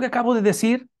 Esto que acabo de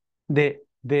decir, de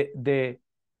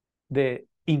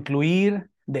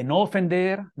incluir, de no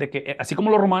ofender, de que así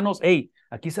como los romanos, hey,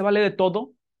 aquí se vale de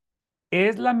todo,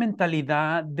 es la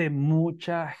mentalidad de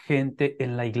mucha gente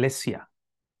en la iglesia,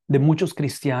 de muchos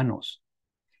cristianos.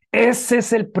 Ese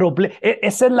es el problema,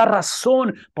 esa es la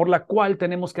razón por la cual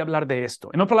tenemos que hablar de esto.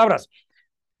 En otras palabras,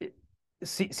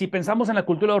 si pensamos en la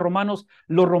cultura de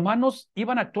los romanos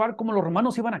iban a actuar como los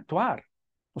romanos iban a actuar.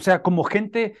 O sea, como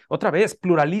gente, otra vez,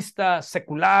 pluralista,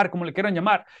 secular, como le quieran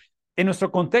llamar. En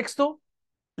nuestro contexto,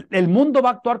 el mundo va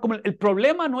a actuar como... El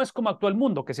problema no es cómo actúa el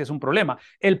mundo, que sí es un problema.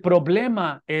 El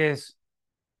problema es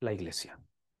la iglesia.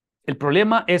 El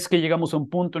problema es que llegamos a un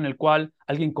punto en el cual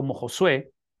alguien como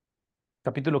Josué,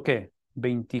 capítulo ¿qué?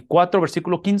 24,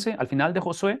 versículo 15, al final de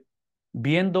Josué,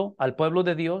 viendo al pueblo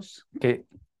de Dios que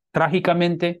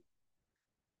trágicamente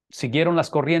siguieron las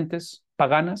corrientes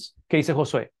paganas, ¿qué dice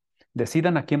Josué?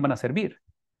 Decidan a quién van a servir.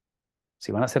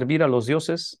 Si van a servir a los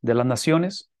dioses de las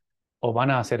naciones o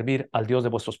van a servir al Dios de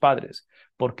vuestros padres.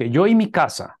 Porque yo y mi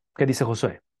casa, ¿qué dice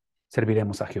Josué?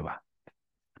 Serviremos a Jehová.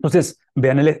 Entonces,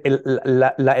 vean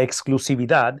la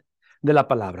exclusividad de la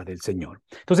palabra del Señor.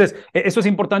 Entonces, eso es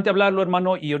importante hablarlo,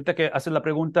 hermano, y ahorita que haces la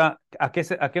pregunta, ¿a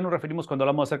qué nos referimos cuando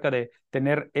hablamos acerca de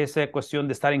tener esa cuestión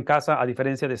de estar en casa a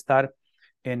diferencia de estar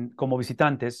como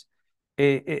visitantes?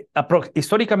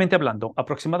 Históricamente hablando,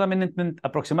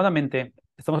 aproximadamente,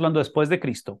 estamos hablando después de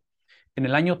Cristo, en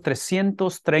el año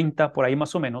 330, por ahí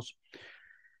más o menos,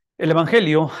 el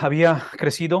Evangelio había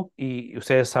crecido, y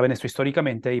ustedes saben esto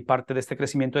históricamente, y parte de este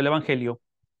crecimiento del Evangelio,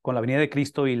 con la venida de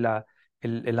Cristo y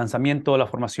el lanzamiento, la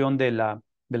formación de la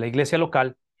iglesia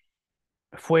local,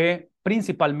 fue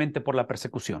principalmente por la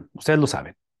persecución. Ustedes lo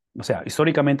saben. O sea,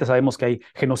 históricamente sabemos que hay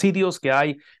genocidios, que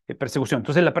hay persecución.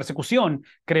 Entonces, la persecución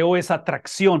creó esa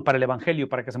atracción para el Evangelio,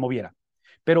 para que se moviera.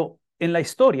 Pero en la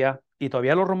historia, y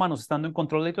todavía los romanos estando en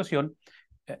control de la situación,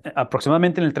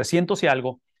 aproximadamente en el 300 y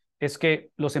algo, es que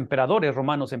los emperadores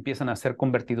romanos empiezan a ser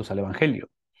convertidos al Evangelio.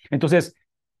 Entonces,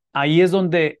 ahí es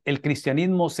donde el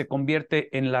cristianismo se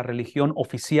convierte en la religión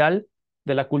oficial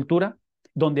de la cultura,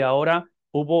 donde ahora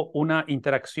hubo una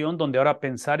interacción, donde ahora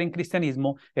pensar en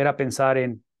cristianismo era pensar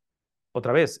en,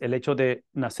 otra vez, el hecho de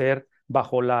nacer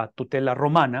bajo la tutela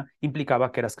romana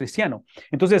implicaba que eras cristiano.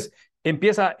 Entonces,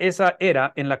 empieza esa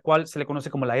era en la cual se le conoce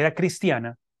como la era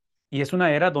cristiana, y es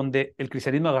una era donde el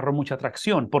cristianismo agarró mucha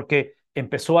atracción porque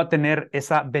empezó a tener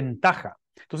esa ventaja.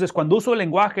 Entonces, cuando uso el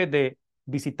lenguaje de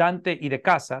visitante y de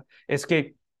casa, es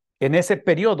que en ese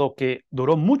periodo que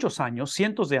duró muchos años,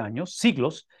 cientos de años,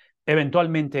 siglos,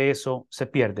 eventualmente eso se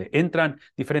pierde. Entran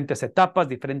diferentes etapas,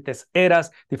 diferentes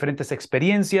eras, diferentes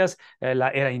experiencias, la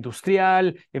era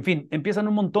industrial, en fin, empiezan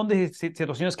un montón de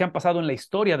situaciones que han pasado en la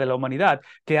historia de la humanidad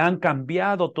que han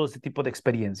cambiado todo este tipo de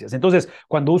experiencias. Entonces,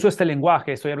 cuando uso este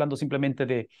lenguaje, estoy hablando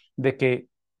simplemente de que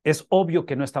es obvio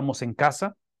que no estamos en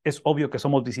casa, es obvio que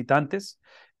somos visitantes.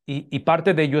 Y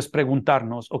parte de ello es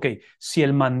preguntarnos, ok, si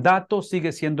el mandato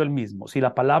sigue siendo el mismo, si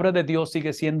la palabra de Dios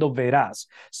sigue siendo veraz,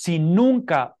 si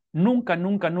nunca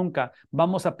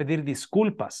vamos a pedir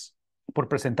disculpas por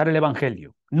presentar el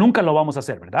evangelio, nunca lo vamos a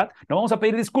hacer, ¿verdad? No vamos a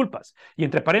pedir disculpas. Y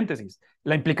entre paréntesis,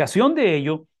 la implicación de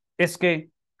ello es que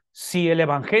si el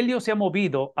evangelio se ha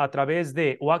movido a través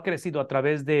de, o ha crecido a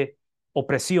través de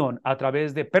opresión, a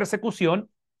través de persecución,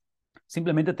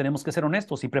 simplemente tenemos que ser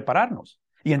honestos y prepararnos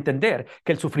y entender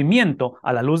que el sufrimiento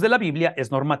a la luz de la Biblia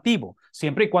es normativo,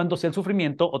 siempre y cuando sea el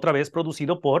sufrimiento otra vez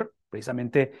producido por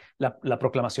precisamente la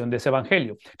proclamación de ese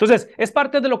evangelio. Entonces, es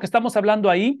parte de lo que estamos hablando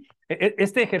ahí.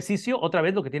 Este ejercicio, otra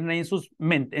vez lo que tienen ahí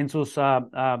en sus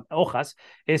hojas,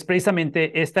 es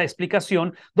precisamente esta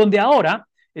explicación donde ahora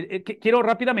quiero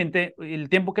rápidamente, el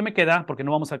tiempo que me queda, porque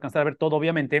no vamos a alcanzar a ver todo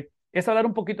obviamente, es hablar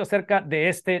un poquito acerca de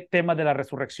este tema de la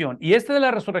resurrección. Y este de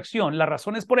la resurrección, la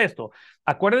razón es por esto.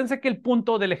 Acuérdense que el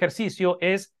punto del ejercicio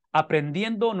es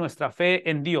aprendiendo nuestra fe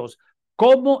en Dios.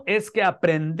 ¿Cómo es que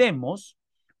aprendemos?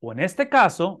 O en este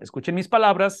caso, escuchen mis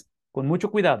palabras con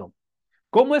mucho cuidado.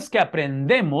 ¿Cómo es que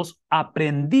aprendimos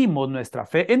nuestra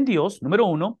fe en Dios, número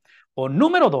uno? O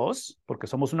número dos, porque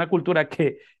somos una cultura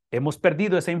que hemos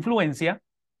perdido esa influencia,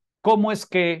 ¿cómo es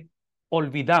que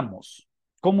olvidamos?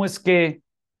 ¿Cómo es que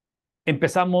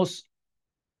empezamos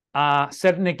a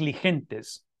ser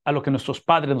negligentes a lo que nuestros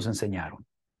padres nos enseñaron?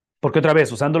 Porque otra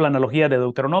vez, usando la analogía de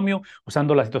Deuteronomio,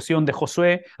 usando la situación de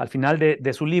Josué al final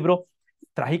de su libro,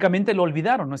 trágicamente lo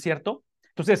olvidaron, ¿no es cierto?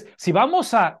 Entonces, si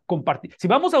vamos a compartir, si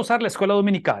vamos a usar la escuela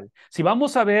dominical, si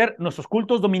vamos a ver nuestros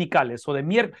cultos dominicales o de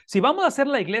miércoles, si vamos a hacer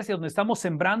la iglesia donde estamos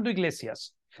sembrando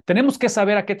iglesias, tenemos que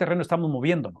saber a qué terreno estamos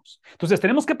moviéndonos. Entonces,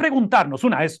 tenemos que preguntarnos,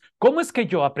 una es, ¿cómo es que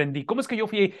yo aprendí? ¿Cómo es que yo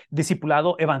fui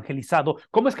discipulado, evangelizado?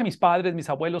 ¿Cómo es que mis padres, mis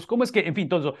abuelos, cómo es que, en fin,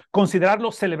 todo eso,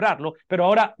 considerarlo, celebrarlo, pero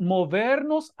ahora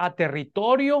movernos a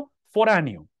territorio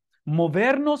foráneo,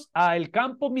 movernos al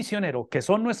campo misionero, que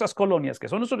son nuestras colonias, que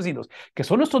son nuestros vecinos, que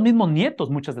son nuestros mismos nietos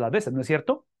muchas de las veces, ¿no es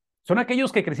cierto? Son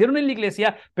aquellos que crecieron en la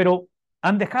iglesia, pero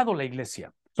han dejado la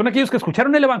iglesia. Son aquellos que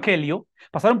escucharon el evangelio,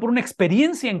 pasaron por una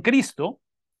experiencia en Cristo,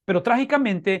 pero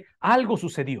trágicamente algo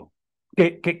sucedió,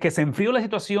 que se enfrió la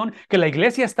situación, que la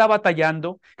iglesia está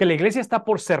batallando, que la iglesia está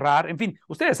por cerrar, en fin,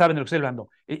 ustedes saben de lo que estoy hablando,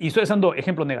 y estoy dando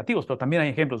ejemplos negativos, pero también hay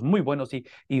ejemplos muy buenos,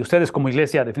 y ustedes como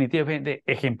iglesia definitivamente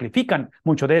ejemplifican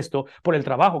mucho de esto por el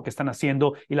trabajo que están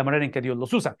haciendo y la manera en que Dios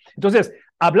los usa. Entonces,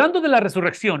 hablando de la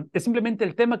resurrección, es simplemente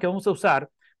el tema que vamos a usar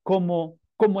como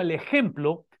el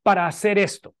ejemplo para hacer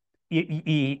esto.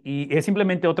 Y es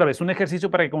simplemente otra vez un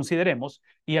ejercicio para que consideremos,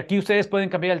 y aquí ustedes pueden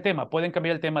cambiar el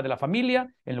tema de la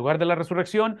familia en lugar de la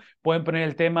resurrección, pueden poner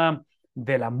el tema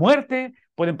de la muerte,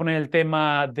 pueden poner el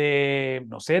tema de,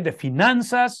 no sé, de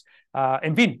finanzas,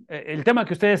 en fin, el tema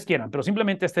que ustedes quieran, pero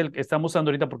simplemente el que estamos usando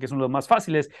ahorita porque es uno de los más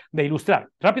fáciles de ilustrar.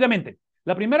 Rápidamente,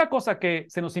 la primera cosa que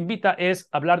se nos invita es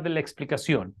hablar de la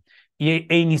explicación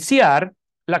e iniciar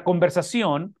la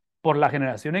conversación por la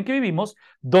generación en que vivimos,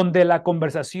 donde la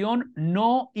conversación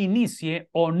no inicie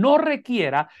o no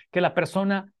requiera que la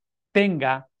persona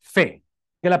tenga fe,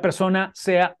 que la persona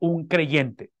sea un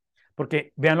creyente.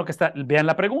 Porque vean vean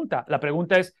la pregunta. La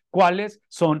pregunta es, ¿cuáles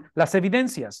son las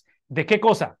evidencias? ¿De qué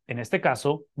cosa? En este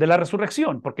caso, de la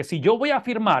resurrección. Porque si yo voy a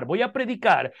afirmar, voy a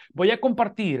predicar, voy a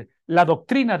compartir la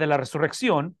doctrina de la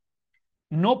resurrección,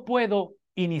 no puedo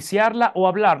iniciarla o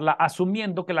hablarla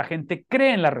asumiendo que la gente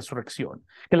cree en la resurrección,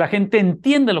 que la gente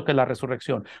entiende lo que es la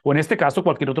resurrección, o en este caso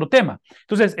cualquier otro tema.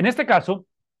 Entonces, en este caso,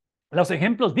 los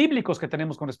ejemplos bíblicos que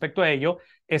tenemos con respecto a ello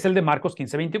es el de Marcos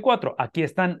 15:24. Aquí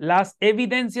están las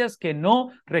evidencias que no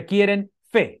requieren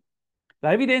fe.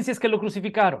 La evidencia es que lo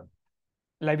crucificaron.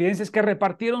 La evidencia es que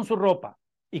repartieron su ropa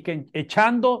y que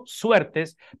echando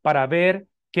suertes para ver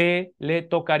qué le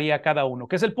tocaría a cada uno.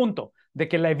 ¿Qué es el punto? De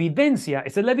que la evidencia,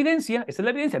 esa es la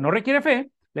evidencia, no requiere fe.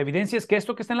 La evidencia es que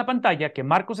esto que está en la pantalla, que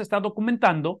Marcos está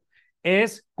documentando,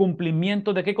 es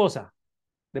cumplimiento de ¿qué cosa?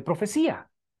 De profecía.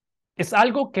 Es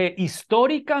algo que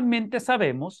históricamente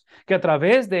sabemos que a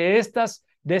través de estas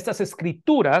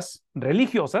escrituras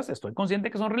religiosas, estoy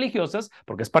consciente que son religiosas,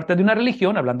 porque es parte de una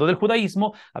religión, hablando del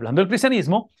judaísmo, hablando del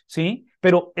cristianismo, ¿sí?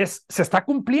 Pero se está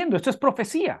cumpliendo, esto es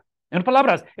profecía. En otras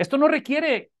palabras, esto no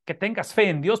requiere que tengas fe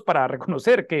en Dios para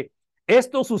reconocer que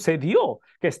esto sucedió,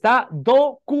 que está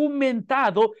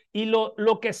documentado y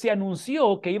lo que se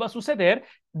anunció que iba a suceder,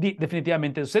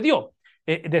 definitivamente sucedió.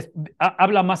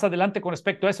 Habla más adelante con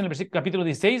respecto a eso en el capítulo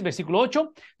 16, versículo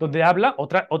 8, donde habla,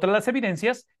 otra de las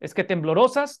evidencias es que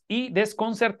temblorosas y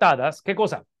desconcertadas, ¿qué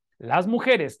cosa? Las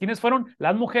mujeres, ¿quiénes fueron?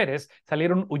 Las mujeres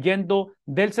salieron huyendo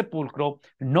del sepulcro,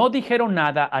 no dijeron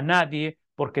nada a nadie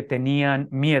porque tenían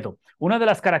miedo. Una de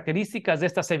las características de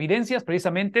estas evidencias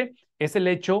precisamente es el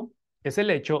hecho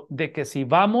de que si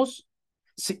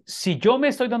yo me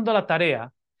estoy dando la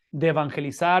tarea de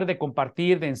evangelizar, de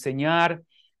compartir, de enseñar,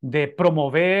 de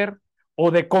promover o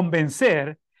de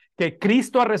convencer que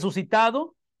Cristo ha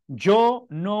resucitado, yo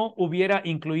no hubiera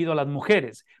incluido a las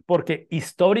mujeres, porque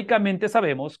históricamente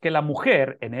sabemos que la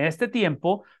mujer en este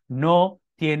tiempo no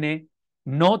tiene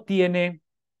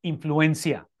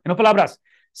influencia. En otras palabras,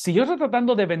 si yo estoy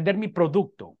tratando de vender mi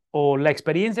producto o la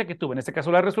experiencia que tuve, en este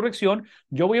caso la resurrección,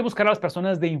 yo voy a buscar a las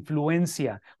personas de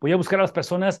influencia, voy a buscar a las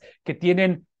personas que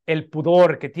tienen el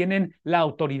pudor, que tienen la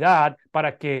autoridad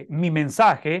para que mi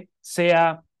mensaje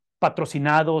sea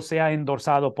patrocinado, sea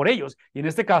endorsado por ellos. Y en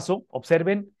este caso,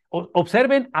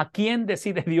 observen a quién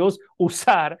decide Dios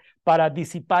usar para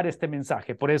disipar este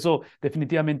mensaje. Por eso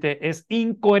definitivamente es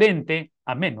incoherente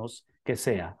a menos que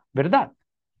sea verdad.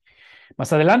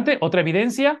 Más adelante, otra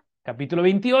evidencia, capítulo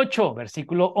 28,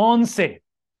 versículo 11.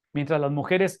 Mientras las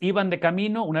mujeres iban de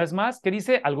camino, una vez más, ¿qué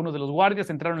dice? Algunos de los guardias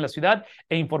entraron en la ciudad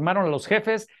e informaron a los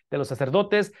jefes de los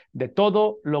sacerdotes de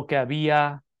todo lo que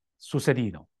había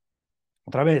sucedido.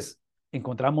 Otra vez,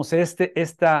 encontramos este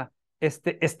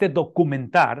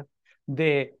documentar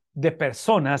de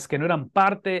personas que no eran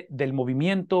parte del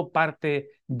movimiento, parte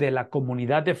de la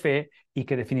comunidad de fe y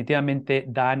que definitivamente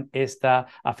dan esta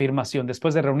afirmación.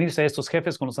 Después de reunirse estos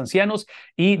jefes con los ancianos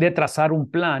y de trazar un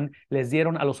plan, les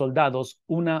dieron a los soldados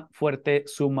una fuerte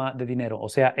suma de dinero, o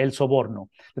sea, el soborno.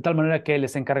 De tal manera que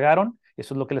les encargaron,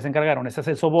 eso es lo que les encargaron, ese es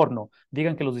el soborno.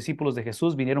 Digan que los discípulos de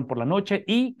Jesús vinieron por la noche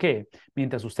y que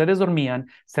mientras ustedes dormían,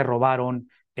 se robaron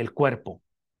el cuerpo.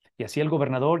 Y así el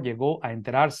gobernador llegó a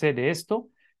enterarse de esto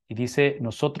y dice,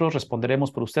 nosotros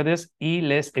responderemos por ustedes y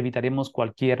les evitaremos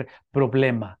cualquier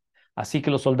problema. Así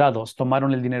que los soldados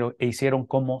tomaron el dinero e hicieron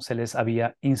como se les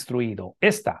había instruido.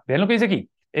 Vean lo que dice aquí,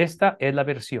 esta es la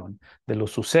versión de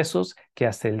los sucesos que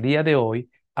hasta el día de hoy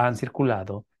han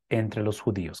circulado entre los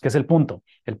judíos. ¿Qué es el punto?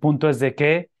 El punto es de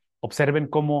que observen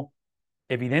cómo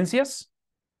evidencias,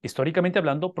 históricamente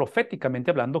hablando,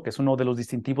 proféticamente hablando, que es uno de los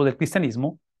distintivos del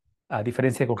cristianismo, a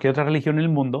diferencia de cualquier otra religión en el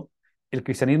mundo, el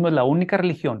cristianismo es la única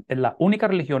religión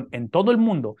en todo el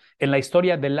mundo, en la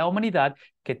historia de la humanidad,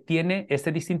 que tiene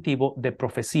este distintivo de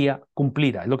profecía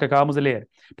cumplida. Es lo que acabamos de leer.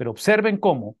 Pero observen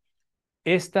cómo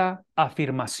esta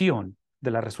afirmación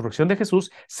de la resurrección de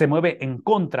Jesús se mueve en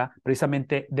contra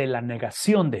precisamente de la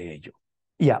negación de ello.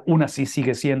 Y aún así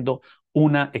sigue siendo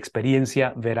una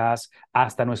experiencia veraz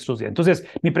hasta nuestros días. Entonces,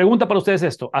 mi pregunta para ustedes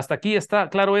es esto. Hasta aquí está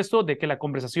claro esto de que la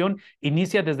conversación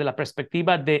inicia desde la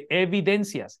perspectiva de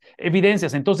evidencias.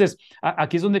 Entonces,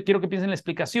 aquí es donde quiero que piensen en la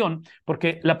explicación,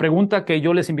 porque la pregunta que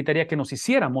yo les invitaría a que nos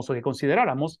hiciéramos o que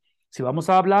consideráramos, si vamos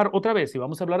a hablar otra vez, si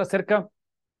vamos a hablar acerca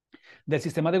del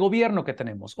sistema de gobierno que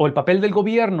tenemos o el papel del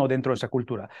gobierno dentro de esa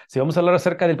cultura, si vamos a hablar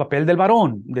acerca del papel del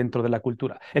varón dentro de la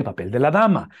cultura, el papel de la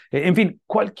dama, en fin,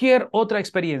 cualquier otra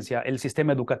experiencia, el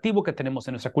sistema educativo que tenemos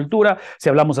en nuestra cultura, si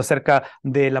hablamos acerca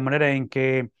de la manera en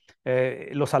que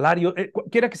los salarios,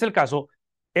 cualquiera que sea el caso,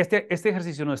 este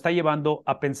ejercicio nos está llevando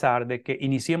a pensar de que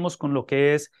iniciemos con lo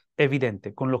que es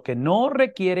evidente, con lo que no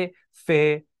requiere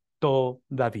fe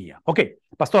todavía. Ok,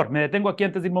 pastor, me detengo aquí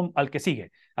antes de ir al que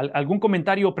sigue. ¿Algún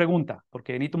comentario o pregunta?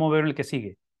 Porque necesito mover el que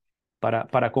sigue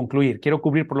para concluir. Quiero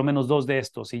cubrir por lo menos dos de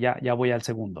estos y ya voy al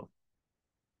segundo.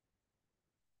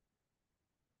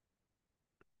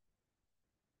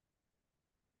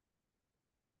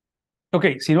 Ok,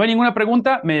 si no hay ninguna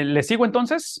pregunta, ¿le sigo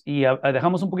entonces? Y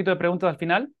dejamos un poquito de preguntas al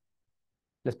final.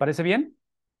 ¿Les parece bien?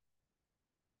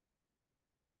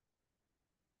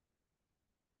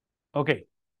 Ok.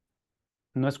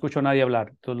 No escucho a nadie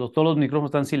hablar. Todos los micrófonos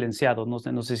están silenciados.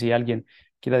 No sé si alguien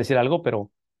quiera decir algo, pero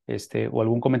o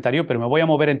algún comentario, pero me voy a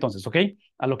mover entonces, ¿ok?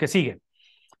 A lo que sigue.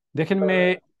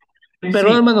 Déjenme.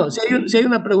 Perdón, Sí, hermano, si hay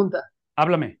una pregunta,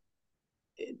 háblame.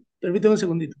 permíteme un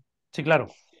segundito. Sí, claro.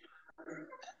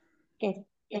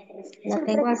 La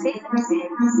tengo así.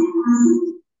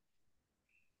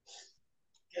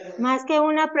 Más que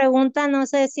una pregunta, no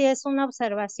sé si es una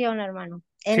observación, hermano.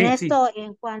 En Sí, sí. esto,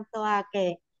 en cuanto a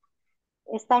que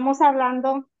estamos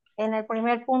hablando en el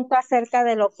primer punto acerca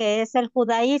de lo que es el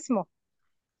judaísmo.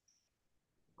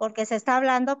 porque se está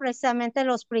hablando precisamente de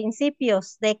los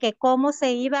principios, de que cómo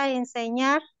se iba a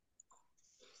enseñar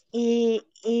y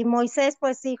Moisés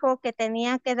pues dijo que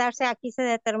tenía que darse, aquí se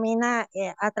determina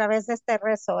a través de este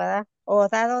rezo, ¿verdad? O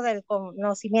dado del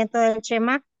conocimiento del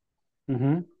Shema.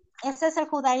 Ujú, Ese es el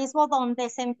judaísmo donde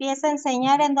se empieza a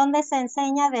enseñar, en donde se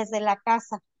enseña desde la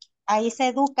casa, ahí se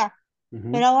educa.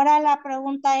 ujú. Pero ahora la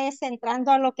pregunta es,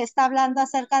 entrando a lo que está hablando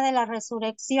acerca de la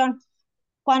resurrección,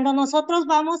 cuando nosotros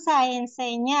vamos a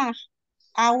enseñar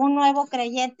a un nuevo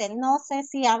creyente, no sé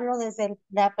si hablo desde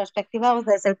la perspectiva o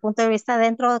desde el punto de vista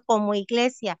dentro como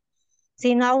iglesia,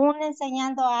 sino aún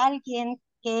enseñando a alguien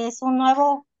que es un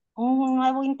nuevo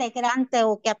integrante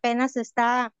o que apenas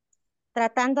está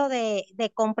tratando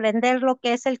de comprender lo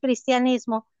que es el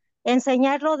cristianismo,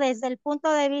 enseñarlo desde el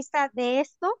punto de vista de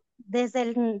esto,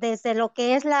 desde lo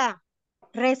que es la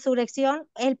resurrección,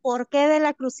 el porqué de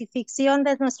la crucifixión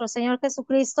de nuestro Señor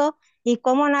Jesucristo y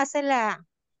cómo nace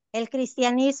el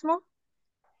cristianismo.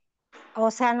 O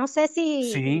sea, no sé Sí,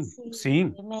 si sí,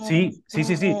 me, sí, sí,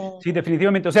 sí, sí, sí,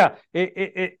 definitivamente. O sea,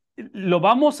 lo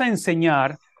vamos a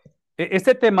enseñar.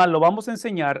 Este tema lo vamos a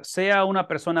enseñar, sea una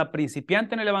persona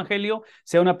principiante en el Evangelio,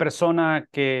 sea una persona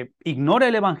que ignora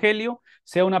el Evangelio,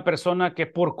 sea una persona que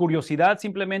por curiosidad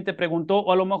simplemente preguntó,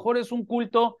 o a lo mejor es un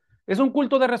culto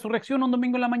de resurrección un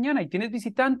domingo en la mañana y tienes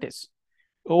visitantes.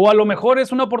 O a lo mejor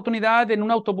es una oportunidad en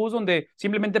un autobús donde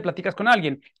simplemente platicas con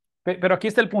alguien. Pero aquí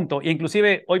está el punto. E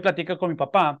inclusive hoy platiqué con mi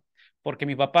papá, porque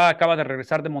mi papá acaba de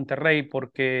regresar de Monterrey,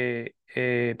 porque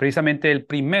precisamente el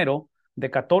primero de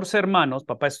 14 hermanos,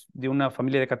 papá es de una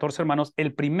familia de 14 hermanos,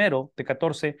 el primero de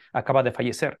 14 acaba de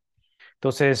fallecer.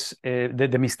 Entonces,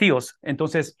 de mis tíos.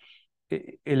 Entonces,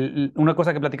 una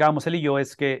cosa que platicábamos él y yo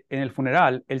es que en el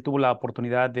funeral él tuvo la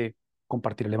oportunidad de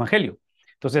compartir el Evangelio.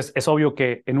 Entonces, es obvio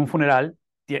que en un funeral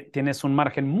tienes un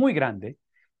margen muy grande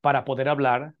para poder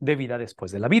hablar de vida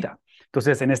después de la vida.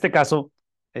 Entonces, en este caso,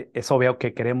 es obvio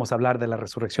que queremos hablar de la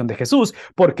resurrección de Jesús,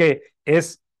 porque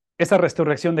esa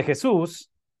resurrección de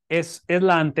Jesús es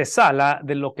la antesala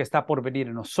de lo que está por venir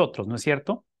en nosotros, ¿no es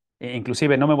cierto?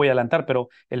 Inclusive, no me voy a adelantar, pero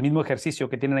el mismo ejercicio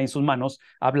que tienen ahí en sus manos,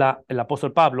 habla el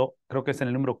apóstol Pablo, creo que es en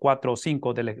el número 4 o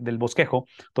 5 del bosquejo,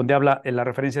 donde habla en la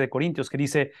referencia de Corintios, que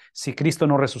dice, si Cristo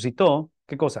no resucitó,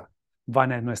 ¿qué cosa?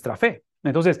 Vana es nuestra fe.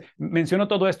 Entonces, menciono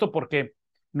todo esto porque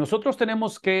nosotros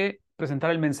tenemos que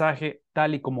presentar el mensaje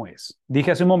tal y como es.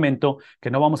 Dije hace un momento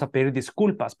que no vamos a pedir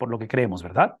disculpas por lo que creemos,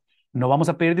 ¿verdad? No vamos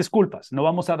a pedir disculpas, no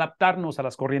vamos a adaptarnos a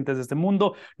las corrientes de este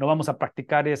mundo, no vamos a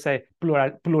practicar ese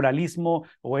pluralismo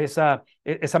o esa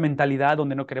mentalidad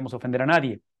donde no queremos ofender a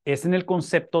nadie. Es en el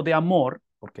concepto de amor,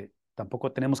 porque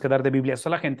tampoco tenemos que dar de bibliazos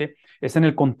a la gente, es en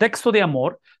el contexto de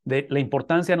amor, de la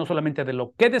importancia no solamente de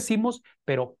lo que decimos,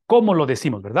 pero cómo lo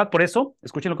decimos, ¿verdad? Por eso,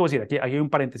 escuchen lo que voy a decir, aquí hay un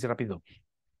paréntesis rápido.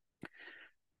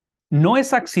 No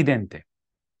es accidente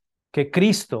que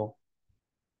Cristo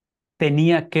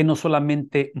tenía que no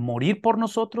solamente morir por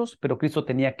nosotros, pero Cristo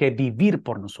tenía que vivir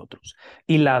por nosotros.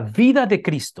 Y la vida de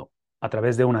Cristo, a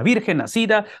través de una virgen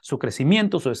nacida, su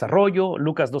crecimiento, su desarrollo,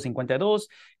 Lucas 2:52,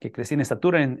 que crecía en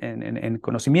estatura, en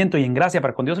conocimiento y en gracia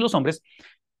para con Dios y los hombres,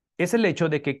 es el hecho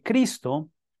de que Cristo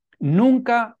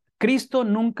nunca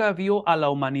vio a la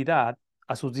humanidad,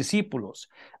 a sus discípulos,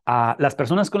 a las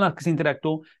personas con las que se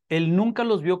interactuó, él nunca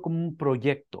los vio como un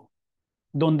proyecto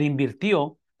donde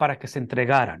invirtió para que se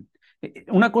entregaran.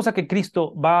 Una cosa que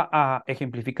Cristo va a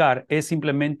ejemplificar es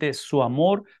simplemente su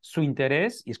amor, su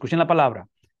interés, y escuchen la palabra,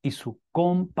 y su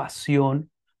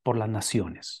compasión por las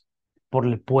naciones, por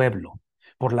el pueblo,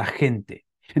 por la gente.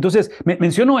 Entonces,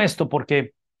 menciono esto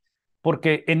porque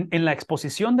en la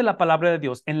exposición de la palabra de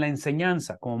Dios, en la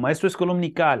enseñanza, como maestro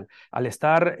escolomnical, al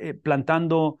estar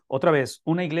plantando otra vez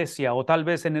una iglesia o tal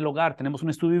vez en el hogar tenemos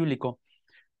un estudio bíblico,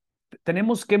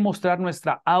 tenemos que mostrar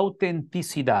nuestra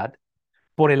autenticidad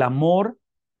por el amor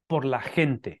por la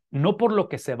gente, no por lo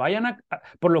que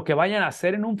por lo que vayan a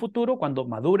hacer en un futuro cuando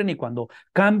maduren y cuando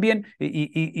cambien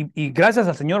y gracias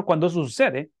al Señor cuando eso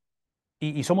sucede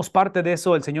y somos parte de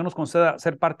eso, el Señor nos conceda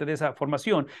ser parte de esa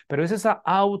formación, pero es esa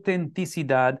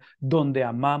autenticidad donde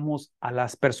amamos a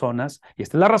las personas y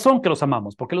esta es la razón que los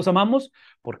amamos. ¿Por qué los amamos?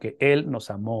 Porque Él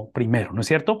nos amó primero, ¿no es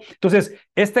cierto? Entonces,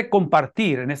 este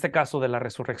compartir, en este caso de la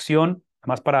resurrección,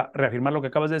 además para reafirmar lo que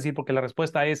acabas de decir, porque la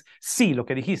respuesta es sí, lo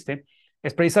que dijiste,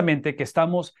 es precisamente que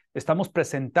estamos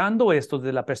presentando esto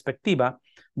desde la perspectiva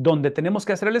donde tenemos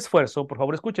que hacer el esfuerzo, por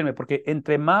favor escúchenme, porque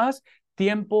entre más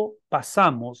tiempo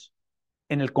pasamos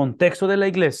en el contexto de la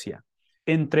iglesia,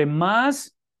 entre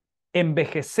más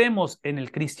envejecemos en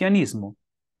el cristianismo,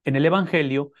 en el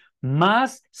evangelio,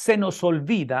 más se nos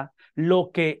olvida lo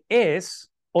que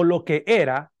es o lo que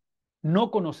era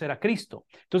no conocer a Cristo.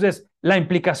 Entonces, la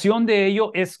implicación de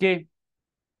ello es que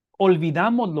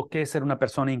olvidamos lo que es ser una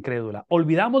persona incrédula,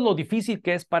 olvidamos lo difícil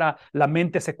que es para la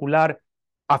mente secular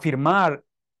afirmar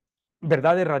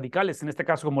verdades radicales, en este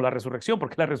caso como la resurrección,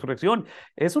 porque la resurrección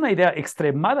es una idea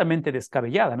extremadamente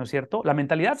descabellada, ¿no es cierto? La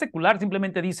mentalidad secular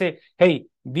simplemente dice, hey,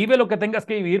 vive lo que tengas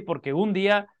que vivir porque un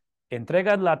día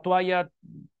entregas la toalla,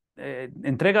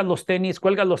 entregas los tenis,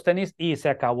 cuelgas los tenis y se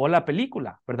acabó la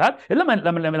película, ¿verdad? Es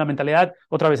la mentalidad,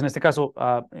 otra vez en este caso,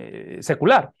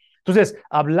 secular. Entonces,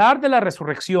 hablar de la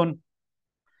resurrección,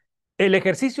 el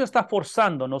ejercicio está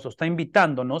forzándonos o está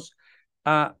invitándonos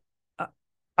a, a,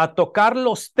 a tocar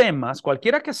los temas,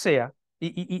 cualquiera que sea,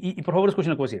 y por favor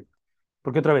escuchen lo que voy a decir,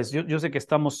 porque otra vez, yo sé que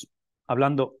estamos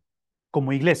hablando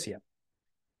como iglesia.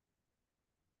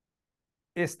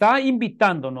 Está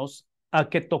invitándonos a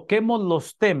que toquemos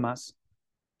los temas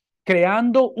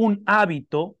creando un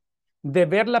hábito de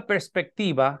ver la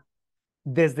perspectiva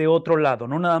desde otro lado,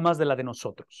 no nada más de la de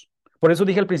nosotros. Por eso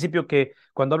dije al principio que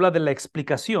cuando habla de la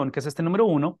explicación, que es este número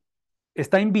 1,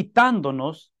 está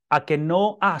invitándonos a que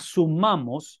no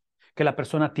asumamos que la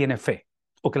persona tiene fe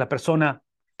o que la persona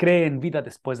cree en vida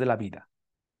después de la vida.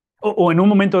 O en un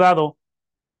momento dado,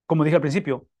 como dije al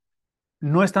principio,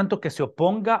 no es tanto que se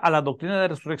oponga a la doctrina de la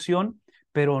resurrección,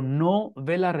 pero no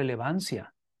ve la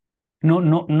relevancia. No.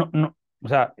 O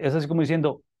sea, es así como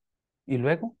diciendo, ¿y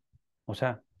luego? O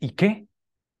sea, ¿y qué?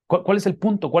 ¿Cuál es el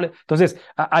punto? Entonces,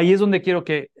 ahí es donde quiero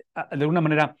que de alguna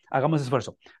manera hagamos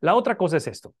esfuerzo. La otra cosa es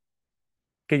esto,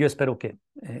 que yo espero que,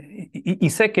 y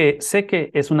sé que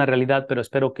es una realidad, pero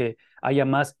espero que haya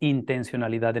más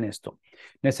intencionalidad en esto.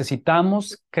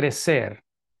 Necesitamos crecer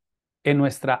en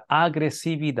nuestra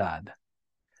agresividad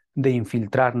de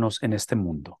infiltrarnos en este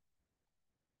mundo,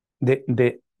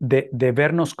 de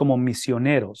vernos como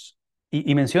misioneros.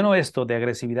 Y menciono esto de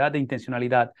agresividad, de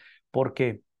intencionalidad,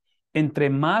 porque entre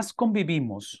más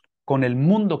convivimos con el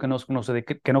mundo que no conoce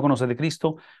de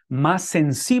Cristo, más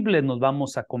sensibles nos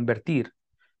vamos a convertir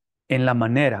en la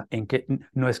manera en que,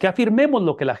 no es que afirmemos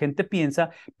lo que la gente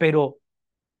piensa, pero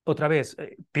otra vez,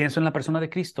 pienso en la persona de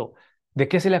Cristo. ¿De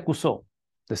qué se le acusó?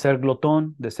 De ser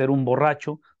glotón, de ser un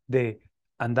borracho, de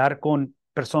andar con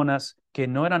personas que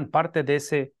no eran parte de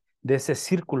ese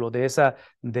círculo, de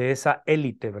esa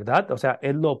élite, ¿verdad? O sea,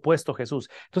 es lo opuesto a Jesús.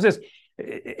 Entonces,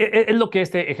 es lo que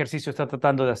este ejercicio está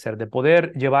tratando de hacer, de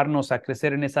poder llevarnos a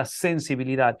crecer en esa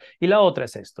sensibilidad. Y la otra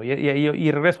es esto,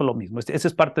 y regreso a lo mismo. Esa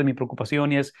es parte de mi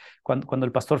preocupación y es cuando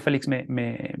el pastor Félix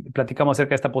me platicamos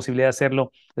acerca de esta posibilidad de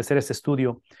hacerlo, de hacer este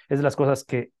estudio, es de las cosas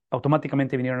que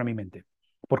automáticamente vinieron a mi mente,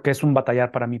 porque es un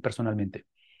batallar para mí personalmente.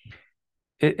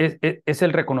 Es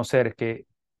el reconocer que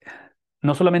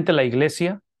no solamente la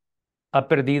iglesia ha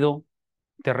perdido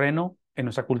terreno en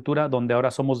nuestra cultura, donde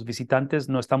ahora somos visitantes,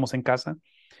 no estamos en casa,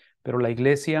 pero la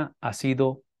iglesia ha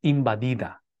sido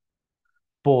invadida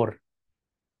por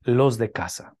los de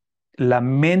casa. La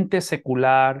mente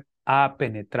secular ha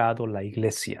penetrado la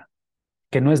iglesia,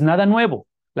 que no es nada nuevo.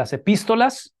 Las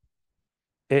epístolas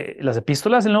en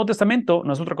el Nuevo Testamento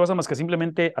no es otra cosa más que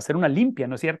simplemente hacer una limpia,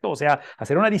 ¿no es cierto? O sea,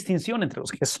 hacer una distinción entre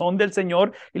los que son del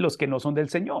Señor y los que no son del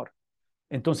Señor.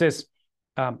 Entonces,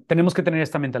 tenemos que tener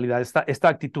esta mentalidad, esta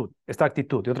actitud.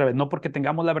 Y otra vez, no porque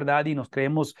tengamos la verdad y nos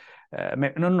creemos,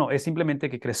 no, es simplemente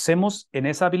que crecemos en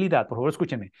esa habilidad. Por favor,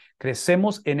 escúchenme,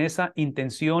 crecemos en esa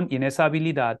intención y en esa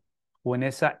habilidad o en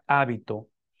ese hábito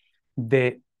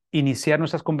de iniciar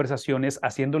nuestras conversaciones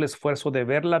haciendo el esfuerzo de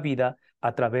ver la vida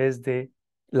a través de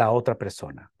la otra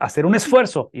persona. Hacer un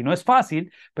esfuerzo, y no es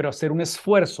fácil, pero hacer un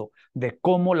esfuerzo de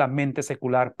cómo la mente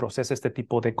secular procesa este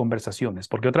tipo de conversaciones.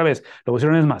 Porque otra vez, lo que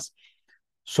es más,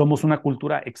 somos una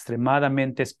cultura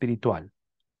extremadamente espiritual.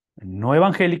 No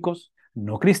evangélicos,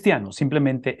 no cristianos,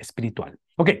 simplemente espiritual.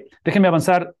 Ok, déjenme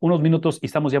avanzar unos minutos y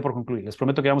estamos ya por concluir. Les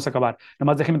prometo que vamos a acabar.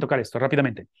 Nada más déjenme tocar esto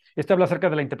rápidamente. Esto habla acerca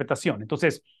de la interpretación.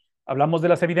 Entonces, hablamos de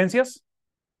las evidencias.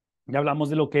 Ya hablamos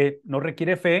de lo que no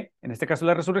requiere fe, en este caso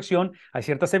la resurrección. Hay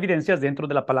ciertas evidencias dentro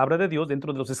de la palabra de Dios,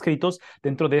 dentro de los escritos,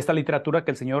 dentro de esta literatura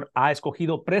que el Señor ha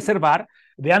escogido preservar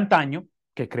de antaño,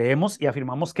 que creemos y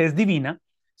afirmamos que es divina,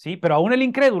 ¿sí? Pero aún el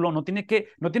incrédulo no tiene que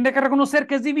reconocer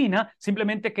que es divina,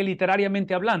 simplemente que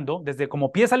literariamente hablando, desde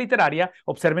como pieza literaria,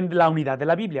 observen la unidad de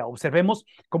la Biblia, observemos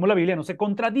cómo la Biblia no se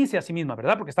contradice a sí misma,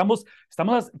 ¿verdad? Porque estamos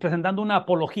presentando una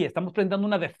apología, estamos presentando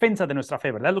una defensa de nuestra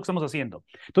fe, ¿verdad? Es lo que estamos haciendo.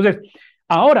 Entonces,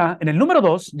 ahora, en el número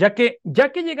 2, ya que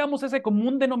llegamos a ese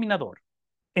común denominador,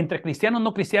 entre cristianos,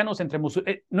 no cristianos, entre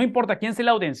no importa quién sea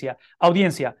la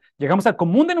audiencia, llegamos al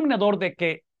común denominador de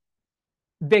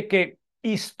que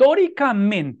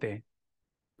históricamente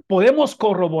podemos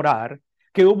corroborar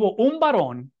que hubo un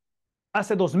varón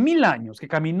hace 2000 años que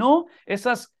caminó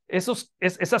esas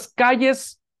esas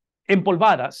calles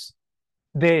empolvadas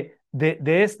de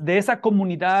esa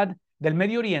comunidad del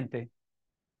Medio Oriente,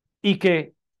 y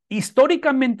que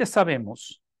históricamente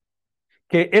sabemos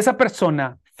que esa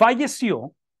persona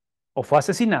falleció o fue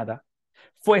asesinada,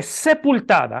 fue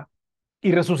sepultada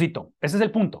y resucitó. Ese es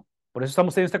el punto. Por eso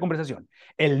estamos teniendo esta conversación.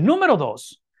 El número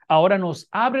 2 ahora nos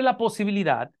abre la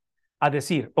posibilidad a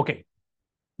decir, ok,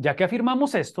 ya que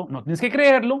afirmamos esto, no tienes que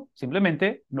creerlo,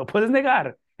 simplemente no puedes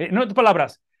negar. En otras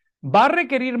palabras, va a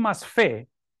requerir más fe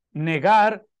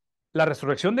negar la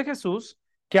resurrección de Jesús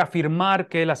que afirmar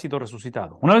que Él ha sido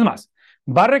resucitado. Una vez más,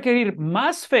 va a requerir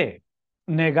más fe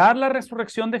negar la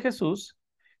resurrección de Jesús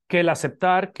que el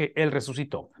aceptar que Él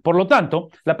resucitó. Por lo tanto,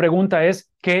 la pregunta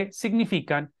es, ¿qué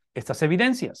significan estas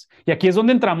evidencias? Y aquí es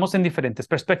donde entramos en diferentes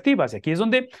perspectivas. Y aquí es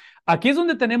donde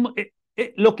tenemos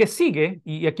lo que sigue,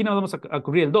 y aquí no vamos a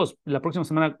cubrir el 2, la próxima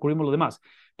semana cubrimos lo demás,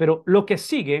 pero lo que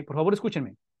sigue, por favor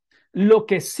escúchenme, lo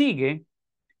que sigue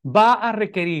va a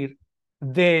requerir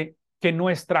de que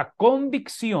nuestra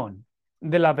convicción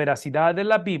de la veracidad de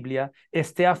la Biblia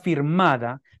esté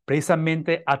afirmada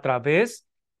precisamente a través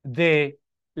de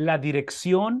la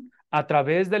dirección, a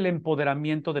través del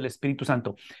empoderamiento del Espíritu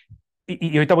Santo.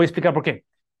 Y ahorita voy a explicar por qué.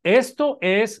 Esto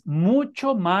es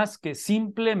mucho más que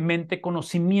simplemente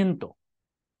conocimiento.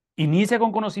 Inicia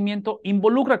con conocimiento,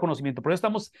 involucra conocimiento. Por eso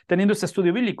estamos teniendo este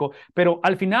estudio bíblico. Pero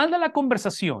al final de la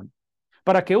conversación,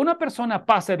 para que una persona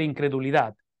pase de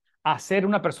incredulidad a ser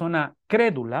una persona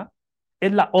crédula,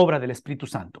 es la obra del Espíritu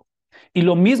Santo. Y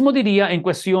lo mismo diría en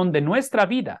cuestión de nuestra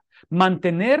vida.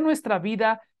 Mantener nuestra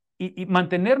vida y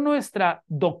mantener nuestra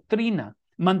doctrina,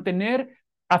 mantener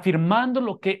afirmando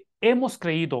lo que hemos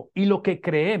creído y lo que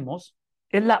creemos,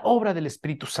 es la obra del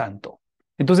Espíritu Santo.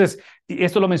 Entonces, y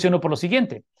esto lo menciono por lo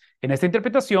siguiente. En esta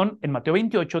interpretación, en Mateo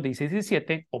 28, 16 y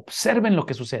 17, observen lo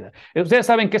que suceda. Ustedes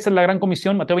saben que esa es la gran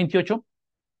comisión, Mateo 28,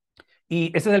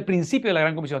 y ese es el principio de la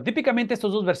gran comisión. Típicamente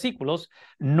estos dos versículos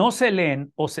no se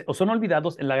leen o son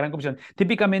olvidados en la gran comisión.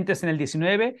 Típicamente es en el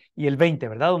 19 y el 20,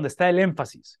 ¿verdad? Donde está el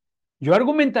énfasis. Yo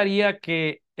argumentaría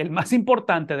que el más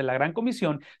importante de la gran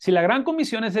comisión, si la gran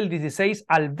comisión es del 16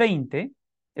 al 20,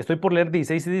 estoy por leer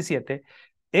 16 y 17,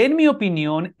 en mi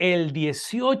opinión, el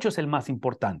 18 es el más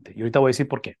importante. Y ahorita voy a decir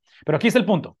por qué. Pero aquí está el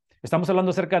punto. Estamos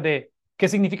hablando acerca de qué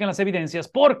significan las evidencias,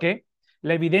 porque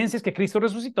la evidencia es que Cristo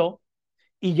resucitó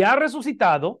y ya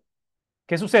resucitado,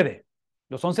 ¿qué sucede?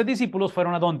 Los 11 discípulos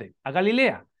fueron ¿a dónde? A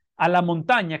Galilea, a la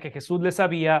montaña que Jesús les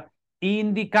había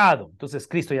indicado. Entonces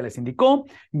Cristo ya les indicó,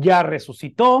 ya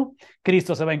resucitó,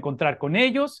 Cristo se va a encontrar con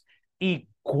ellos y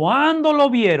cuando lo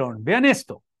vieron, vean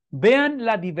esto, vean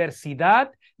la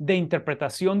diversidad de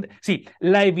interpretación. Sí,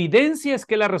 la evidencia es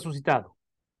que Él ha resucitado.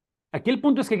 Aquí el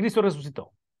punto es que Cristo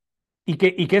resucitó y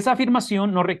que esa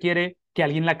afirmación no requiere que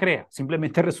alguien la crea,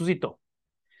 simplemente resucitó.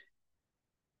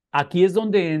 Aquí es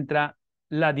donde entra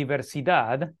la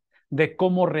diversidad de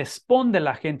cómo responde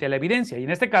la gente a la evidencia. Y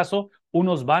en este caso,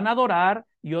 unos van a adorar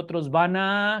y otros van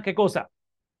a, ¿qué cosa?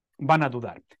 Van a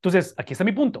dudar. Entonces, aquí está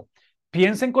mi punto.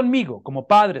 Piensen conmigo, como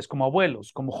padres, como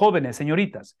abuelos, como jóvenes,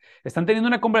 señoritas. Están teniendo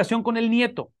una conversación con el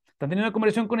nieto. Están teniendo una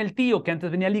conversación con el tío que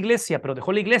antes venía a la iglesia, pero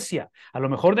dejó la iglesia. A lo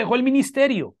mejor dejó el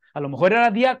ministerio. A lo mejor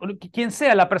era diácono, quien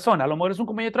sea la persona. A lo mejor es un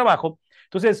compañero de trabajo.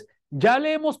 Entonces, ya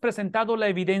le hemos presentado la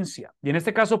evidencia, y en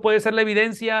este caso puede ser la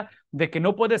evidencia de que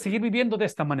no puede seguir viviendo de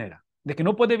esta manera, de que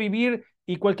no puede vivir,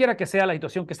 y cualquiera que sea la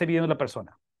situación que esté viviendo la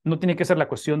persona. No tiene que ser la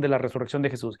cuestión de la resurrección de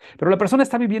Jesús, pero la persona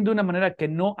está viviendo de una manera que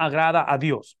no agrada a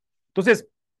Dios. Entonces,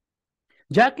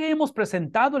 ya que hemos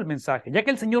presentado el mensaje, ya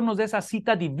que el Señor nos da esa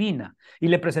cita divina y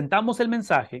le presentamos el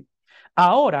mensaje,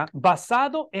 ahora,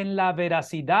 basado en la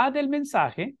veracidad del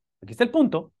mensaje, aquí está el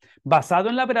punto, basado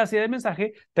en la veracidad del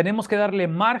mensaje, tenemos que darle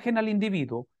margen al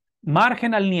individuo,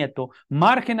 margen al nieto,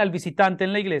 margen al visitante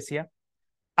en la iglesia,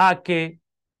 a que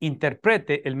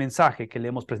interprete el mensaje que le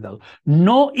hemos presentado.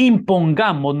 No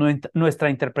impongamos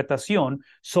nuestra interpretación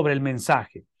sobre el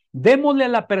mensaje. Démosle a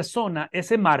la persona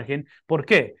ese margen. ¿Por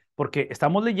qué? Porque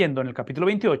estamos leyendo en el capítulo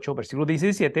 28, versículo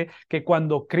 17, que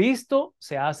cuando Cristo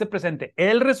se hace presente,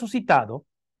 el resucitado,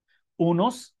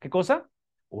 unos, ¿qué cosa?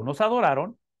 Unos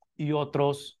adoraron y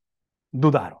otros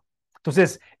dudaron.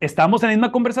 Entonces, estamos en la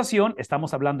misma conversación,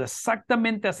 estamos hablando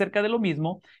exactamente acerca de lo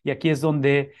mismo, y aquí es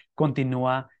donde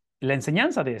continúa la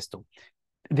enseñanza de esto.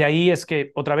 De ahí es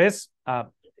que otra vez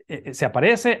se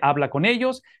aparece, habla con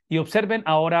ellos, y observen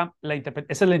ahora,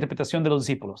 esa es la interpretación de los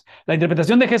discípulos. La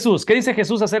interpretación de Jesús, ¿qué dice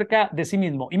Jesús acerca de sí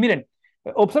mismo? Y miren,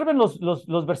 observen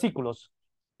los versículos,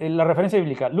 la referencia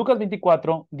bíblica, Lucas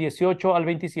 24, 18 al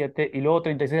 27 y luego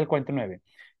 36 al 49.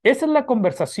 Esa es la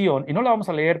conversación, y no la vamos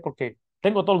a leer porque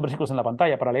Tengo todos los versículos en la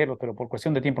pantalla para leerlos, pero por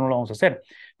cuestión de tiempo no lo vamos a hacer.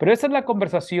 Pero esa es la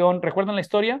conversación, ¿recuerdan la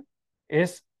historia?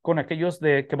 Es con aquellos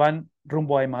que van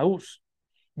rumbo a Emaús.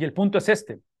 Y el punto es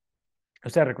este.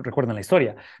 Ustedes recuerdan la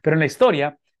historia. Pero en la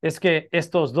historia es que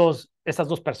estas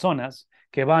dos personas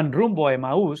que van rumbo a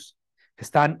Emaús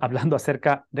están hablando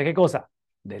acerca de qué cosa?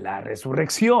 De la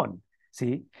resurrección,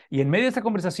 ¿sí? Y en medio de esta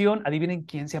conversación, adivinen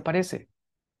quién se aparece.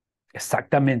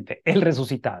 Exactamente, el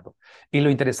resucitado. Y lo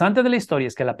interesante de la historia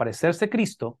es que al aparecerse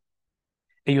Cristo,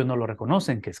 ellos no lo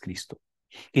reconocen que es Cristo.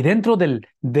 Y dentro del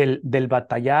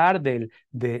batallar, del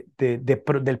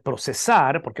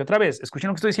procesar, porque otra vez, escuchen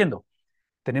lo que estoy diciendo,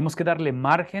 tenemos que darle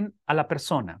margen a la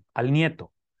persona, al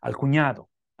nieto, al cuñado,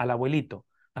 al abuelito,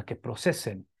 a que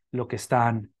procesen lo que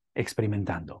están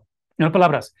experimentando. En otras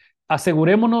palabras,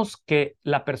 asegurémonos que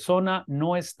la persona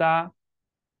no está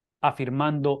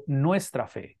afirmando nuestra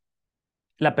fe.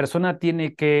 La persona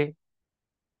tiene que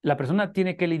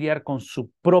lidiar con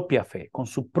su propia fe, con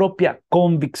su propia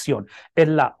convicción. Es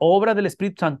la obra del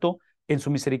Espíritu Santo en su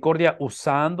misericordia,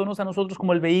 usándonos a nosotros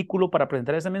como el vehículo para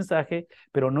presentar ese mensaje,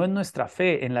 pero no es nuestra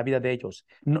fe en la vida de ellos.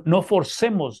 No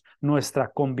forcemos nuestra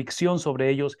convicción sobre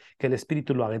ellos, que el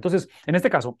Espíritu lo haga. Entonces, en este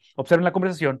caso, observen la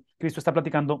conversación, Cristo está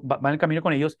platicando, va en el camino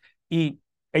con ellos y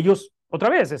ellos otra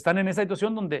vez están en esa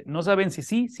situación donde no saben si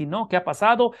sí, si no, qué ha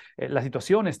pasado. La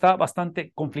situación está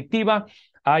bastante conflictiva.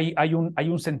 Hay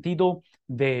un sentido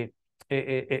de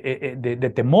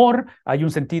temor, hay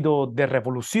un sentido de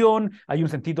revolución, hay un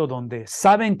sentido donde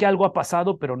saben que algo ha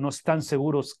pasado, pero no están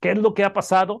seguros qué es lo que ha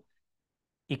pasado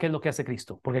y qué es lo que hace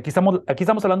Cristo. Porque aquí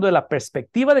estamos hablando de la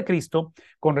perspectiva de Cristo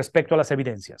con respecto a las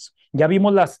evidencias. Ya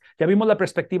vimos la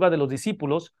perspectiva de los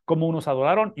discípulos, cómo unos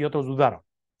adoraron y otros dudaron.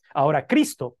 Ahora,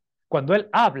 Cristo, cuando Él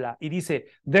habla y dice,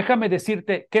 déjame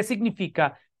decirte qué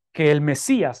significa que el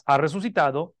Mesías ha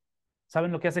resucitado,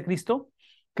 ¿saben lo que hace Cristo?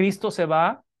 Cristo se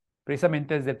va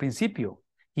precisamente desde el principio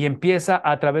y empieza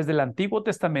a través del Antiguo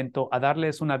Testamento a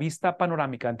darles una vista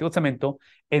panorámica del Antiguo Testamento,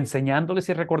 enseñándoles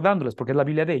y recordándoles, porque es la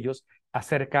Biblia de ellos,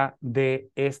 acerca de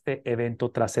este evento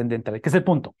trascendental. ¿Qué es el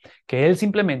punto? Que Él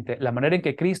simplemente, la manera en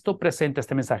que Cristo presenta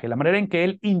este mensaje, la manera en que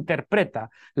Él interpreta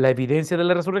la evidencia de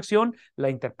la resurrección, la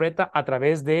interpreta a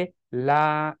través de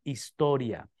la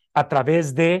historia, a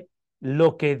través de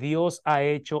lo que Dios ha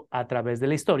hecho a través de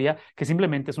la historia, que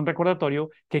simplemente es un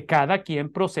recordatorio que cada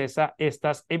quien procesa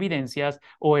estas evidencias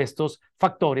o estos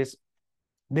factores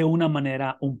de una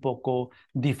manera un poco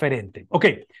diferente. Ok,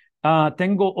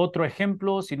 tengo otro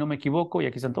ejemplo, si no me equivoco, y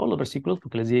aquí están todos los versículos,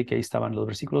 porque les dije que ahí estaban los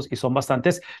versículos y son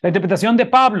bastantes. La interpretación de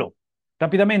Pablo,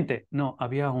 rápidamente. No,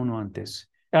 había uno antes.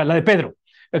 La de Pedro.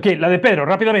 Ok, la de Pedro,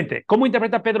 rápidamente. ¿Cómo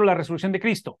interpreta Pedro la resurrección de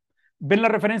Cristo? ¿Ven la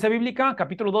referencia bíblica?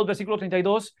 Capítulo 2, versículos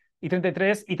 32 y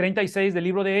 33 y 36 del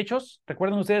libro de Hechos.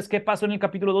 ¿Recuerdan ustedes qué pasó en el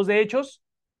capítulo 2 de Hechos?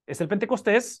 Es el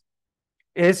Pentecostés.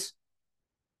 Es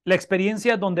la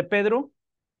experiencia donde Pedro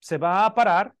se va a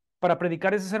parar para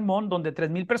predicar ese sermón donde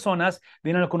 3,000 personas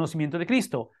vienen al conocimiento de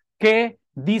Cristo. ¿Qué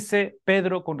dice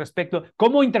Pedro con respecto?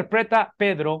 ¿Cómo interpreta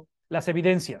Pedro las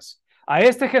evidencias? A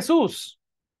este Jesús,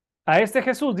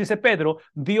 dice Pedro,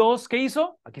 Dios, ¿qué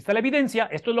hizo? Aquí está la evidencia,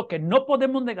 esto es lo que no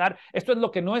podemos negar, esto es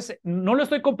lo que no lo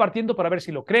estoy compartiendo para ver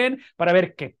si lo creen, para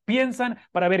ver qué piensan,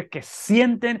 para ver qué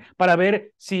sienten, para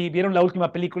ver si vieron la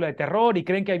última película de terror y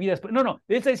creen que hay vida después. No,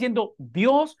 él está diciendo,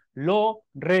 Dios lo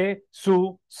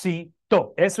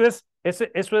resucitó. Eso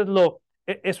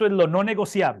es lo no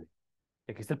negociable.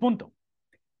 Aquí está el punto.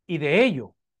 Y de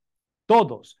ello,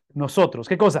 todos nosotros,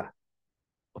 ¿qué cosa?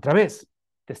 Otra vez,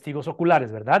 testigos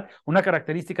oculares, ¿verdad? Una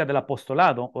característica del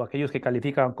apostolado o aquellos que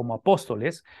califican como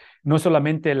apóstoles no es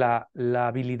solamente la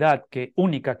habilidad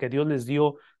única que Dios les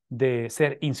dio de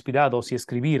ser inspirados y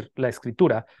escribir la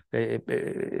escritura,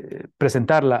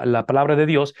 presentar la palabra de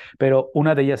Dios, pero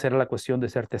una de ellas era la cuestión de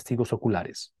ser testigos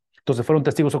oculares. Entonces fueron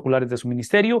testigos oculares de su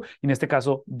ministerio y en este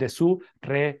caso de su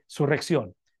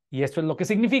resurrección. Y esto es lo que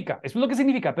significa,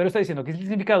 Pedro está diciendo, ¿qué es el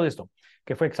significado de esto?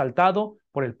 Que fue exaltado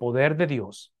por el poder de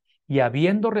Dios y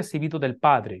habiendo recibido del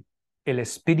Padre el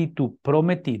Espíritu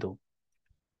prometido,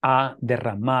 ha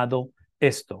derramado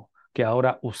esto que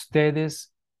ahora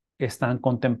ustedes están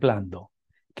contemplando,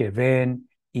 que ven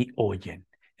y oyen.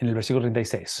 En el versículo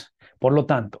 36. Por lo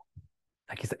tanto,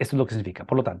 aquí está, esto es lo que significa.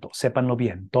 Por lo tanto, sépanlo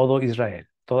bien, todo Israel,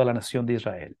 toda la nación de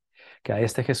Israel, que a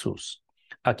este Jesús,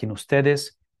 a quien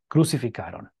ustedes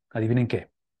crucificaron, adivinen qué,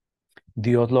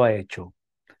 Dios lo ha hecho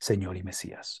Señor y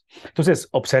Mesías. Entonces,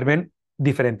 observen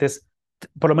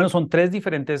por lo menos son 3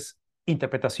 diferentes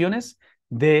interpretaciones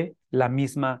de la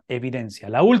misma evidencia.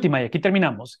 La última, y aquí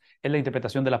terminamos, es la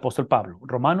interpretación del apóstol Pablo.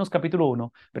 Romanos capítulo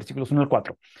 1, versículos 1 al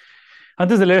 4.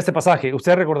 Antes de leer este pasaje,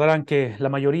 ustedes recordarán que la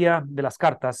mayoría de las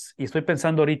cartas, y estoy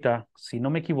pensando ahorita, si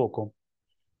no me equivoco,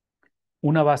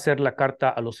 una va a ser la carta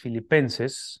a los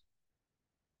filipenses,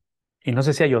 y no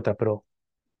sé si hay otra, pero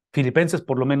Filipenses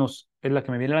por lo menos es la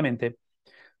que me viene a la mente.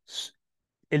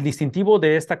 El distintivo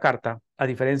de esta carta, a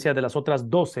diferencia de las otras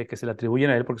 12 que se le atribuyen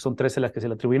a él, porque son 13 las que se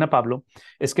le atribuyen a Pablo,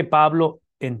 es que Pablo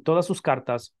en todas sus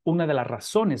cartas, una de las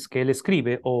razones que él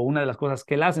escribe o una de las cosas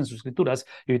que él hace en sus escrituras,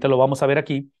 y ahorita lo vamos a ver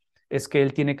aquí, es que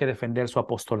él tiene que defender su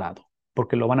apostolado,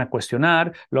 porque lo van a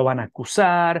cuestionar, lo van a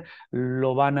acusar,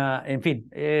 lo van a, en fin,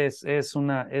 es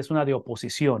una de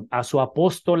oposición a su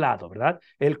apostolado, ¿verdad?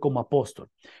 Él como apóstol.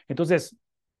 Entonces,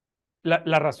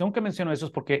 la razón que menciono eso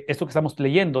es porque esto que estamos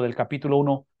leyendo del capítulo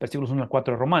 1, versículos 1 al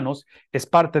 4 de Romanos, es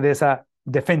parte de esa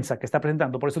defensa que está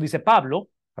presentando. Por eso dice Pablo,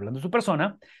 hablando de su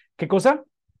persona, ¿qué cosa?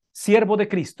 Siervo de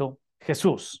Cristo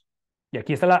Jesús. Y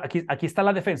aquí está aquí está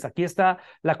la defensa, aquí está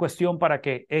la cuestión para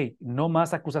que, hey, no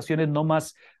más acusaciones, no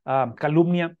más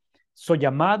calumnia. Soy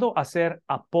llamado a ser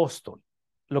apóstol,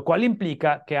 lo cual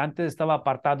implica que antes estaba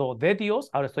apartado de Dios,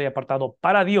 ahora estoy apartado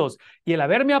para Dios. Y el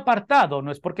haberme apartado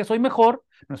no es porque soy mejor,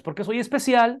 no es porque soy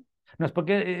especial, no es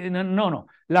porque, no.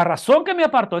 La razón que me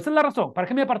apartó, esa es la razón. ¿Para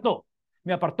qué me apartó?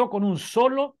 Me apartó con un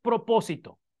solo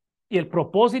propósito. Y el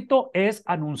propósito es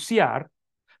anunciar,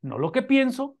 no lo que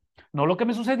pienso, no lo que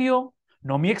me sucedió,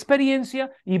 no mi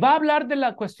experiencia, y va a hablar de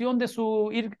la cuestión de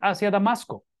su ir hacia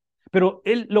Damasco. Pero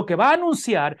él lo que va a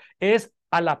anunciar es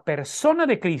a la persona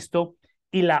de Cristo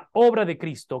y la obra de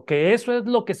Cristo, que eso es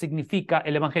lo que significa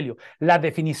el Evangelio. La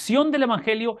definición del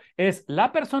Evangelio es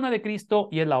la persona de Cristo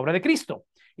y es la obra de Cristo.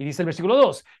 Y dice el versículo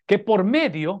 2, que por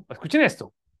medio, escuchen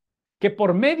esto, que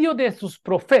por medio de sus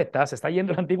profetas, está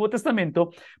yendo el Antiguo Testamento,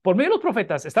 por medio de los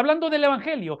profetas, está hablando del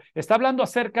Evangelio, está hablando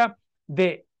acerca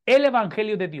de el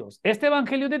Evangelio de Dios. Este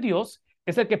Evangelio de Dios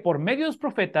es el que por medio de los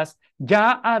profetas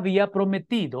ya había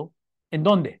prometido, ¿en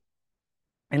dónde?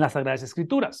 En las Sagradas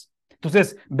Escrituras.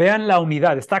 Entonces, vean la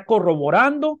unidad, está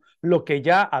corroborando lo que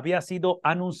ya había sido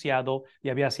anunciado y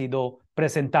había sido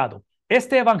presentado.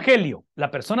 Este evangelio, la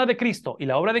persona de Cristo y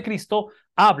la obra de Cristo,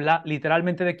 habla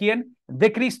literalmente de quién?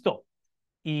 De Cristo.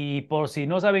 Y por si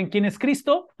no saben quién es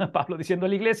Cristo, Pablo diciendo a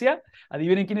la iglesia,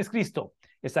 adivinen quién es Cristo.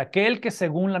 Es aquel que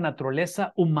según la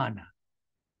naturaleza humana,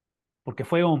 porque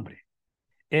fue hombre,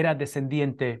 era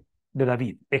descendiente de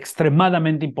David.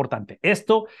 Extremadamente importante.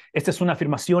 Esta es una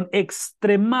afirmación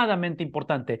extremadamente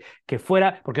importante que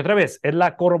fuera, porque otra vez, es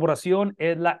la corroboración,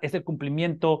 es el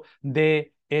cumplimiento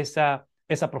de esa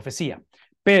profecía.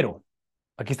 Pero,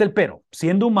 aquí está el pero,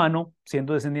 siendo humano,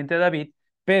 siendo descendiente de David,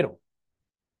 pero,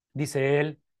 dice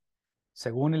él,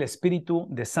 según el Espíritu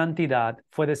de Santidad,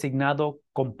 fue designado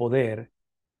con poder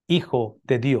Hijo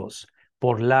de Dios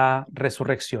por la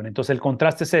resurrección. Entonces el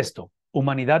contraste es esto,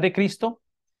 humanidad de Cristo,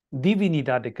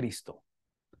 divinidad de Cristo.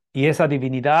 Y esa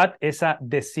divinidad, esa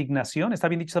designación, ¿está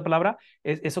bien dicho esa palabra?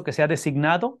 Eso que se ha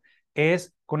designado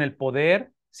es con el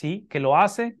poder, ¿sí? Que lo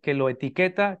hace, que lo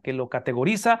etiqueta, que lo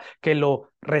categoriza, que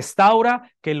lo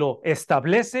restaura, que lo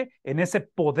establece en ese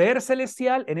poder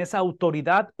celestial, en esa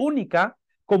autoridad única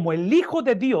como el Hijo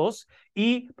de Dios,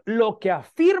 y lo que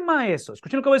afirma eso,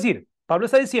 escuchen lo que voy a decir, Pablo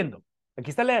está diciendo,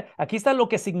 aquí está lo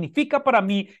que significa para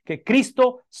mí que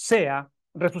Cristo sea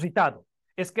resucitado.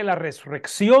 Es que la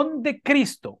resurrección de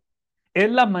Cristo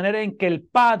es la manera en que el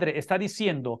Padre está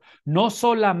diciendo, no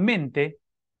solamente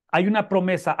hay una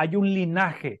promesa, hay un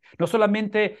linaje, no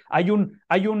solamente hay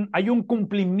un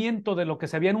cumplimiento de lo que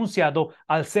se había anunciado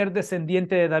al ser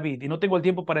descendiente de David. Y no tengo el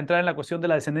tiempo para entrar en la cuestión de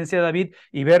la descendencia de David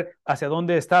y ver hacia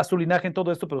dónde está su linaje en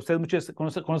todo esto, pero ustedes muchos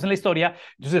conocen la historia.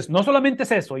 Entonces, no solamente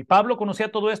es eso, y Pablo conocía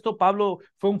todo esto, Pablo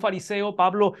fue un fariseo,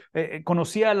 Pablo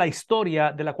conocía la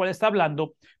historia de la cual está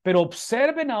hablando, pero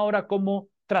observen ahora cómo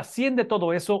trasciende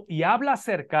todo eso y habla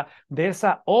acerca de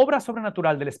esa obra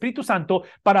sobrenatural del Espíritu Santo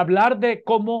para hablar de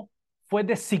cómo fue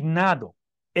designado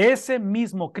ese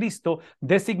mismo Cristo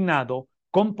designado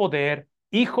con poder,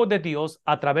 Hijo de Dios,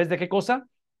 a través de qué cosa?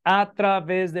 A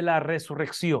través de la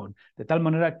resurrección. De tal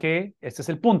manera que este es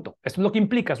el punto. Esto es lo que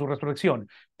implica su resurrección,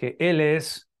 que Él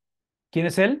es, ¿quién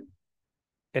es Él?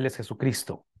 Él es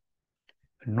Jesucristo,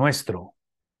 nuestro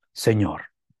Señor.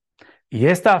 Y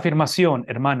esta afirmación,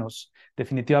 hermanos,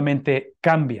 definitivamente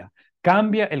cambia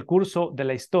el curso de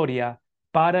la historia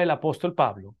para el apóstol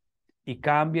Pablo y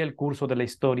cambia el curso de la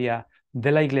historia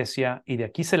de la iglesia, y de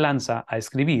aquí se lanza a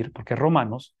escribir, porque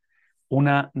Romanos,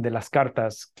 una de las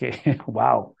cartas que,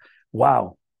 wow,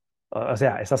 o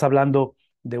sea, estás hablando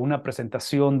de una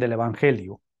presentación del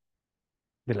evangelio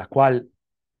de la cual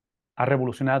ha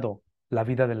revolucionado la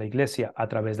vida de la iglesia a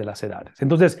través de las edades.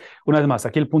 Entonces, una vez más,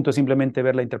 aquí el punto es simplemente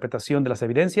ver la interpretación de las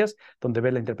evidencias, donde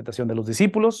ve la interpretación de los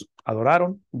discípulos,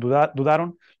 adoraron,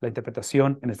 dudaron, la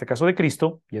interpretación, en este caso de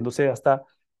Cristo, yéndose hasta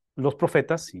los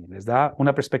profetas, y les da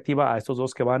una perspectiva a estos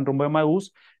dos que van rumbo a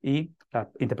Emaús, y la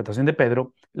interpretación de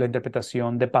Pedro, la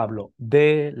interpretación de Pablo,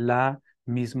 de la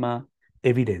misma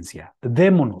evidencia.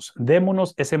 Démonos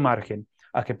ese margen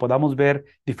a que podamos ver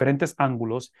diferentes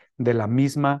ángulos de la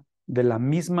misma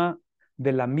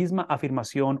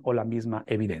afirmación o la misma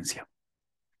evidencia.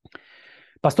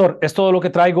 Pastor, es todo lo que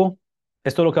traigo,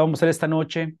 es todo lo que vamos a hacer esta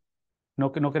noche.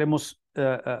 No queremos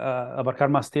abarcar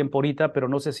más tiempo ahorita, pero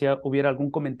no sé si hubiera algún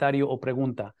comentario o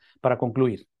pregunta para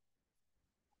concluir.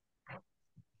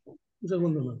 Un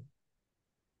segundo, hermano.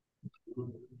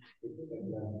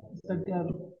 Está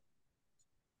claro.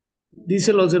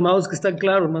 Dice los hermanos que está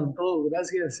claro, hermano, todo,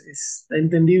 gracias, está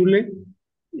entendible.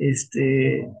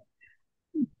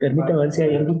 Permítame ver si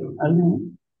hay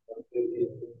algún.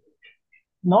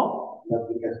 ¿No?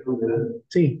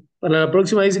 Sí, para la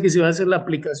próxima dice que se va a hacer la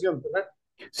aplicación, ¿verdad?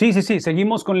 Sí,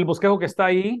 seguimos con el bosquejo que está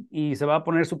ahí y se va a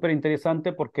poner súper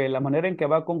interesante porque la manera en que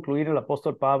va a concluir el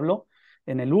apóstol Pablo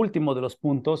en el último de los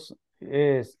puntos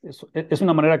es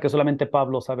una manera que solamente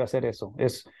Pablo sabe hacer eso.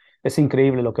 Es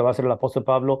increíble lo que va a hacer el apóstol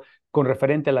Pablo con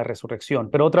referente a la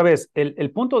resurrección. Pero otra vez,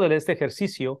 el punto de este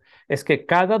ejercicio es que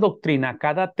cada doctrina,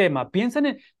 cada tema,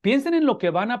 piensen en lo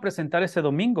que van a presentar este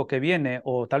domingo que viene,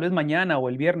 o tal vez mañana o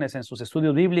el viernes en sus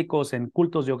estudios bíblicos, en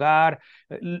cultos de hogar,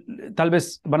 tal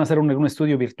vez van a hacer un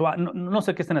estudio virtual, no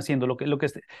sé qué estén haciendo,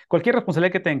 cualquier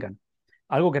responsabilidad que tengan,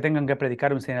 algo que tengan que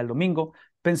predicar o enseñar el domingo.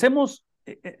 Pensemos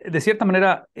de cierta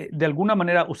manera, de alguna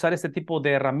manera, usar este tipo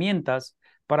de herramientas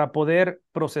para poder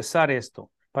procesar esto,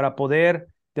 para poder,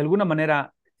 de alguna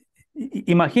manera,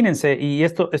 imagínense, y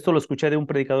esto lo escuché de un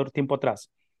predicador tiempo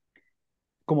atrás,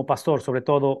 como pastor sobre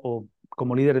todo, o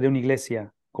como líder de una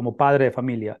iglesia, como padre de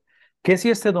familia, ¿qué si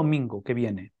este domingo que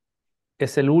viene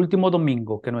es el último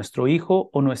domingo que nuestro hijo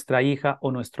o nuestra hija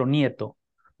o nuestro nieto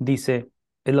dice,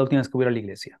 es la última vez que voy a la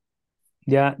iglesia?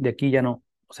 Ya de aquí ya no,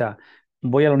 o sea,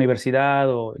 voy a la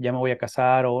universidad o ya me voy a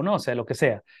casar o no, o sea, lo que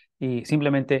sea. Y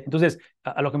simplemente, entonces,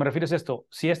 a lo que me refiero es esto,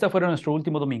 si este fuera nuestro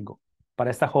último domingo para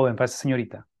esta joven, para esta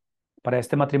señorita, para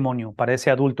este matrimonio, para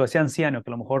ese adulto, ese anciano que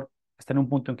a lo mejor está en un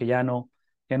punto en que ya no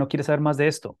quiere saber más de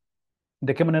esto,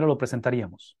 ¿de qué manera lo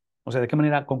presentaríamos? O sea, ¿de qué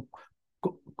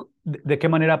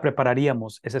manera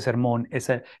prepararíamos ese sermón,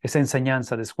 esa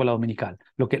enseñanza de escuela dominical,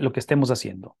 lo que estemos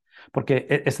haciendo? Porque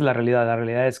esa es la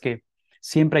realidad es que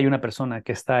siempre hay una persona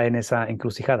que está en esa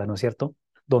encrucijada, ¿no es cierto?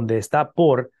 Donde está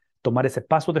por tomar ese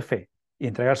paso de fe y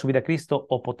entregar su vida a Cristo,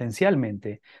 o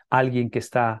potencialmente alguien que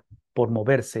está por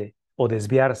moverse o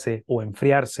desviarse o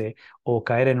enfriarse o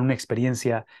caer en una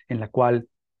experiencia en la cual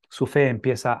su fe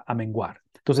empieza a menguar.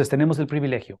 Entonces tenemos el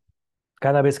privilegio,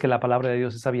 cada vez que la palabra de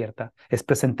Dios es abierta, es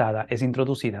presentada, es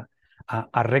introducida,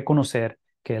 a reconocer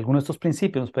que algunos de estos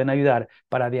principios nos pueden ayudar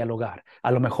para dialogar. A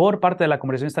lo mejor parte de la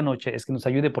conversación esta noche es que nos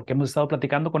ayude porque hemos estado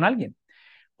platicando con alguien.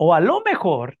 O a lo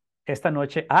mejor esta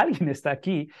noche alguien está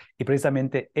aquí y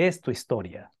precisamente es tu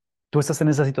historia. Tú estás en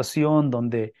esa situación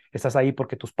donde estás ahí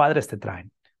porque tus padres te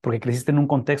traen, porque creciste en un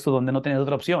contexto donde no tenías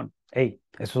otra opción. Hey,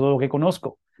 eso es todo lo que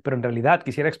conozco, pero en realidad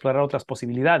quisiera explorar otras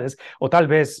posibilidades, o tal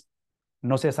vez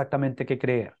no sé exactamente qué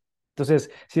creer.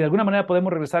 Entonces, si de alguna manera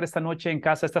podemos regresar esta noche en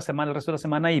casa, esta semana, el resto de la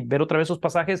semana, y ver otra vez esos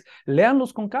pasajes,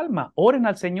 léanlos con calma, oren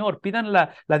al Señor, pidan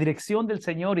la dirección del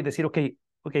Señor y decir, ok,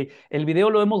 el video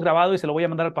lo hemos grabado y se lo voy a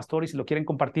mandar al pastor, y si lo quieren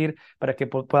compartir para que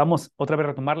podamos otra vez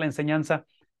retomar la enseñanza,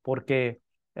 porque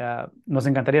nos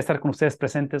encantaría estar con ustedes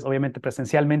presentes, obviamente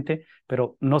presencialmente,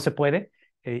 pero no se puede.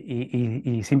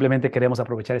 Y simplemente queremos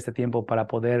aprovechar este tiempo para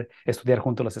poder estudiar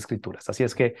juntos las Escrituras. Así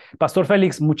es que, Pastor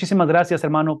Félix, muchísimas gracias,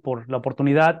 hermano, por la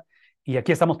oportunidad, y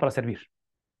aquí estamos para servir.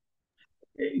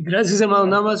 Gracias, hermano.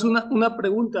 Nada más una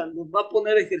pregunta. ¿Nos va a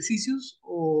poner ejercicios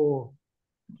o...?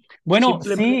 Bueno,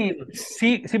 sí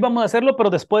vamos a hacerlo, pero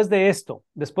después de esto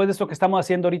que estamos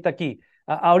haciendo ahorita aquí.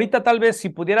 Ahorita tal vez si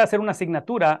pudiera hacer una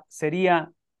asignatura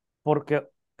sería, porque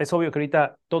es obvio que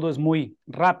ahorita todo es muy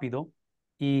rápido,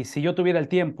 y si yo tuviera el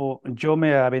tiempo, yo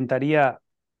me aventaría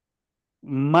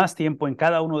más tiempo en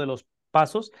cada uno de los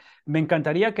pasos. Me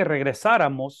encantaría que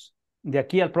regresáramos de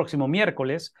aquí al próximo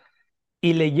miércoles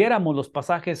y leyéramos los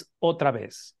pasajes otra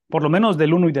vez, por lo menos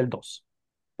del 1 y del 2.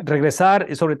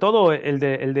 Regresar, sobre todo el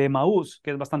de Emaús,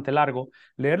 que es bastante largo,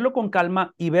 leerlo con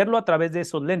calma y verlo a través de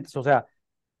esos lentes. O sea,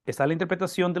 está la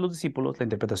interpretación de los discípulos, la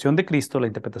interpretación de Cristo, la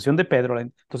interpretación de Pedro.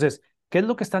 Entonces, ¿qué es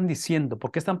lo que están diciendo?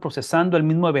 ¿Por qué están procesando el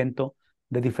mismo evento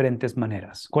de diferentes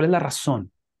maneras? ¿Cuál es la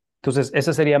razón? Entonces,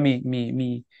 esa sería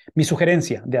mi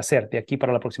sugerencia de hacer de aquí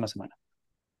para la próxima semana.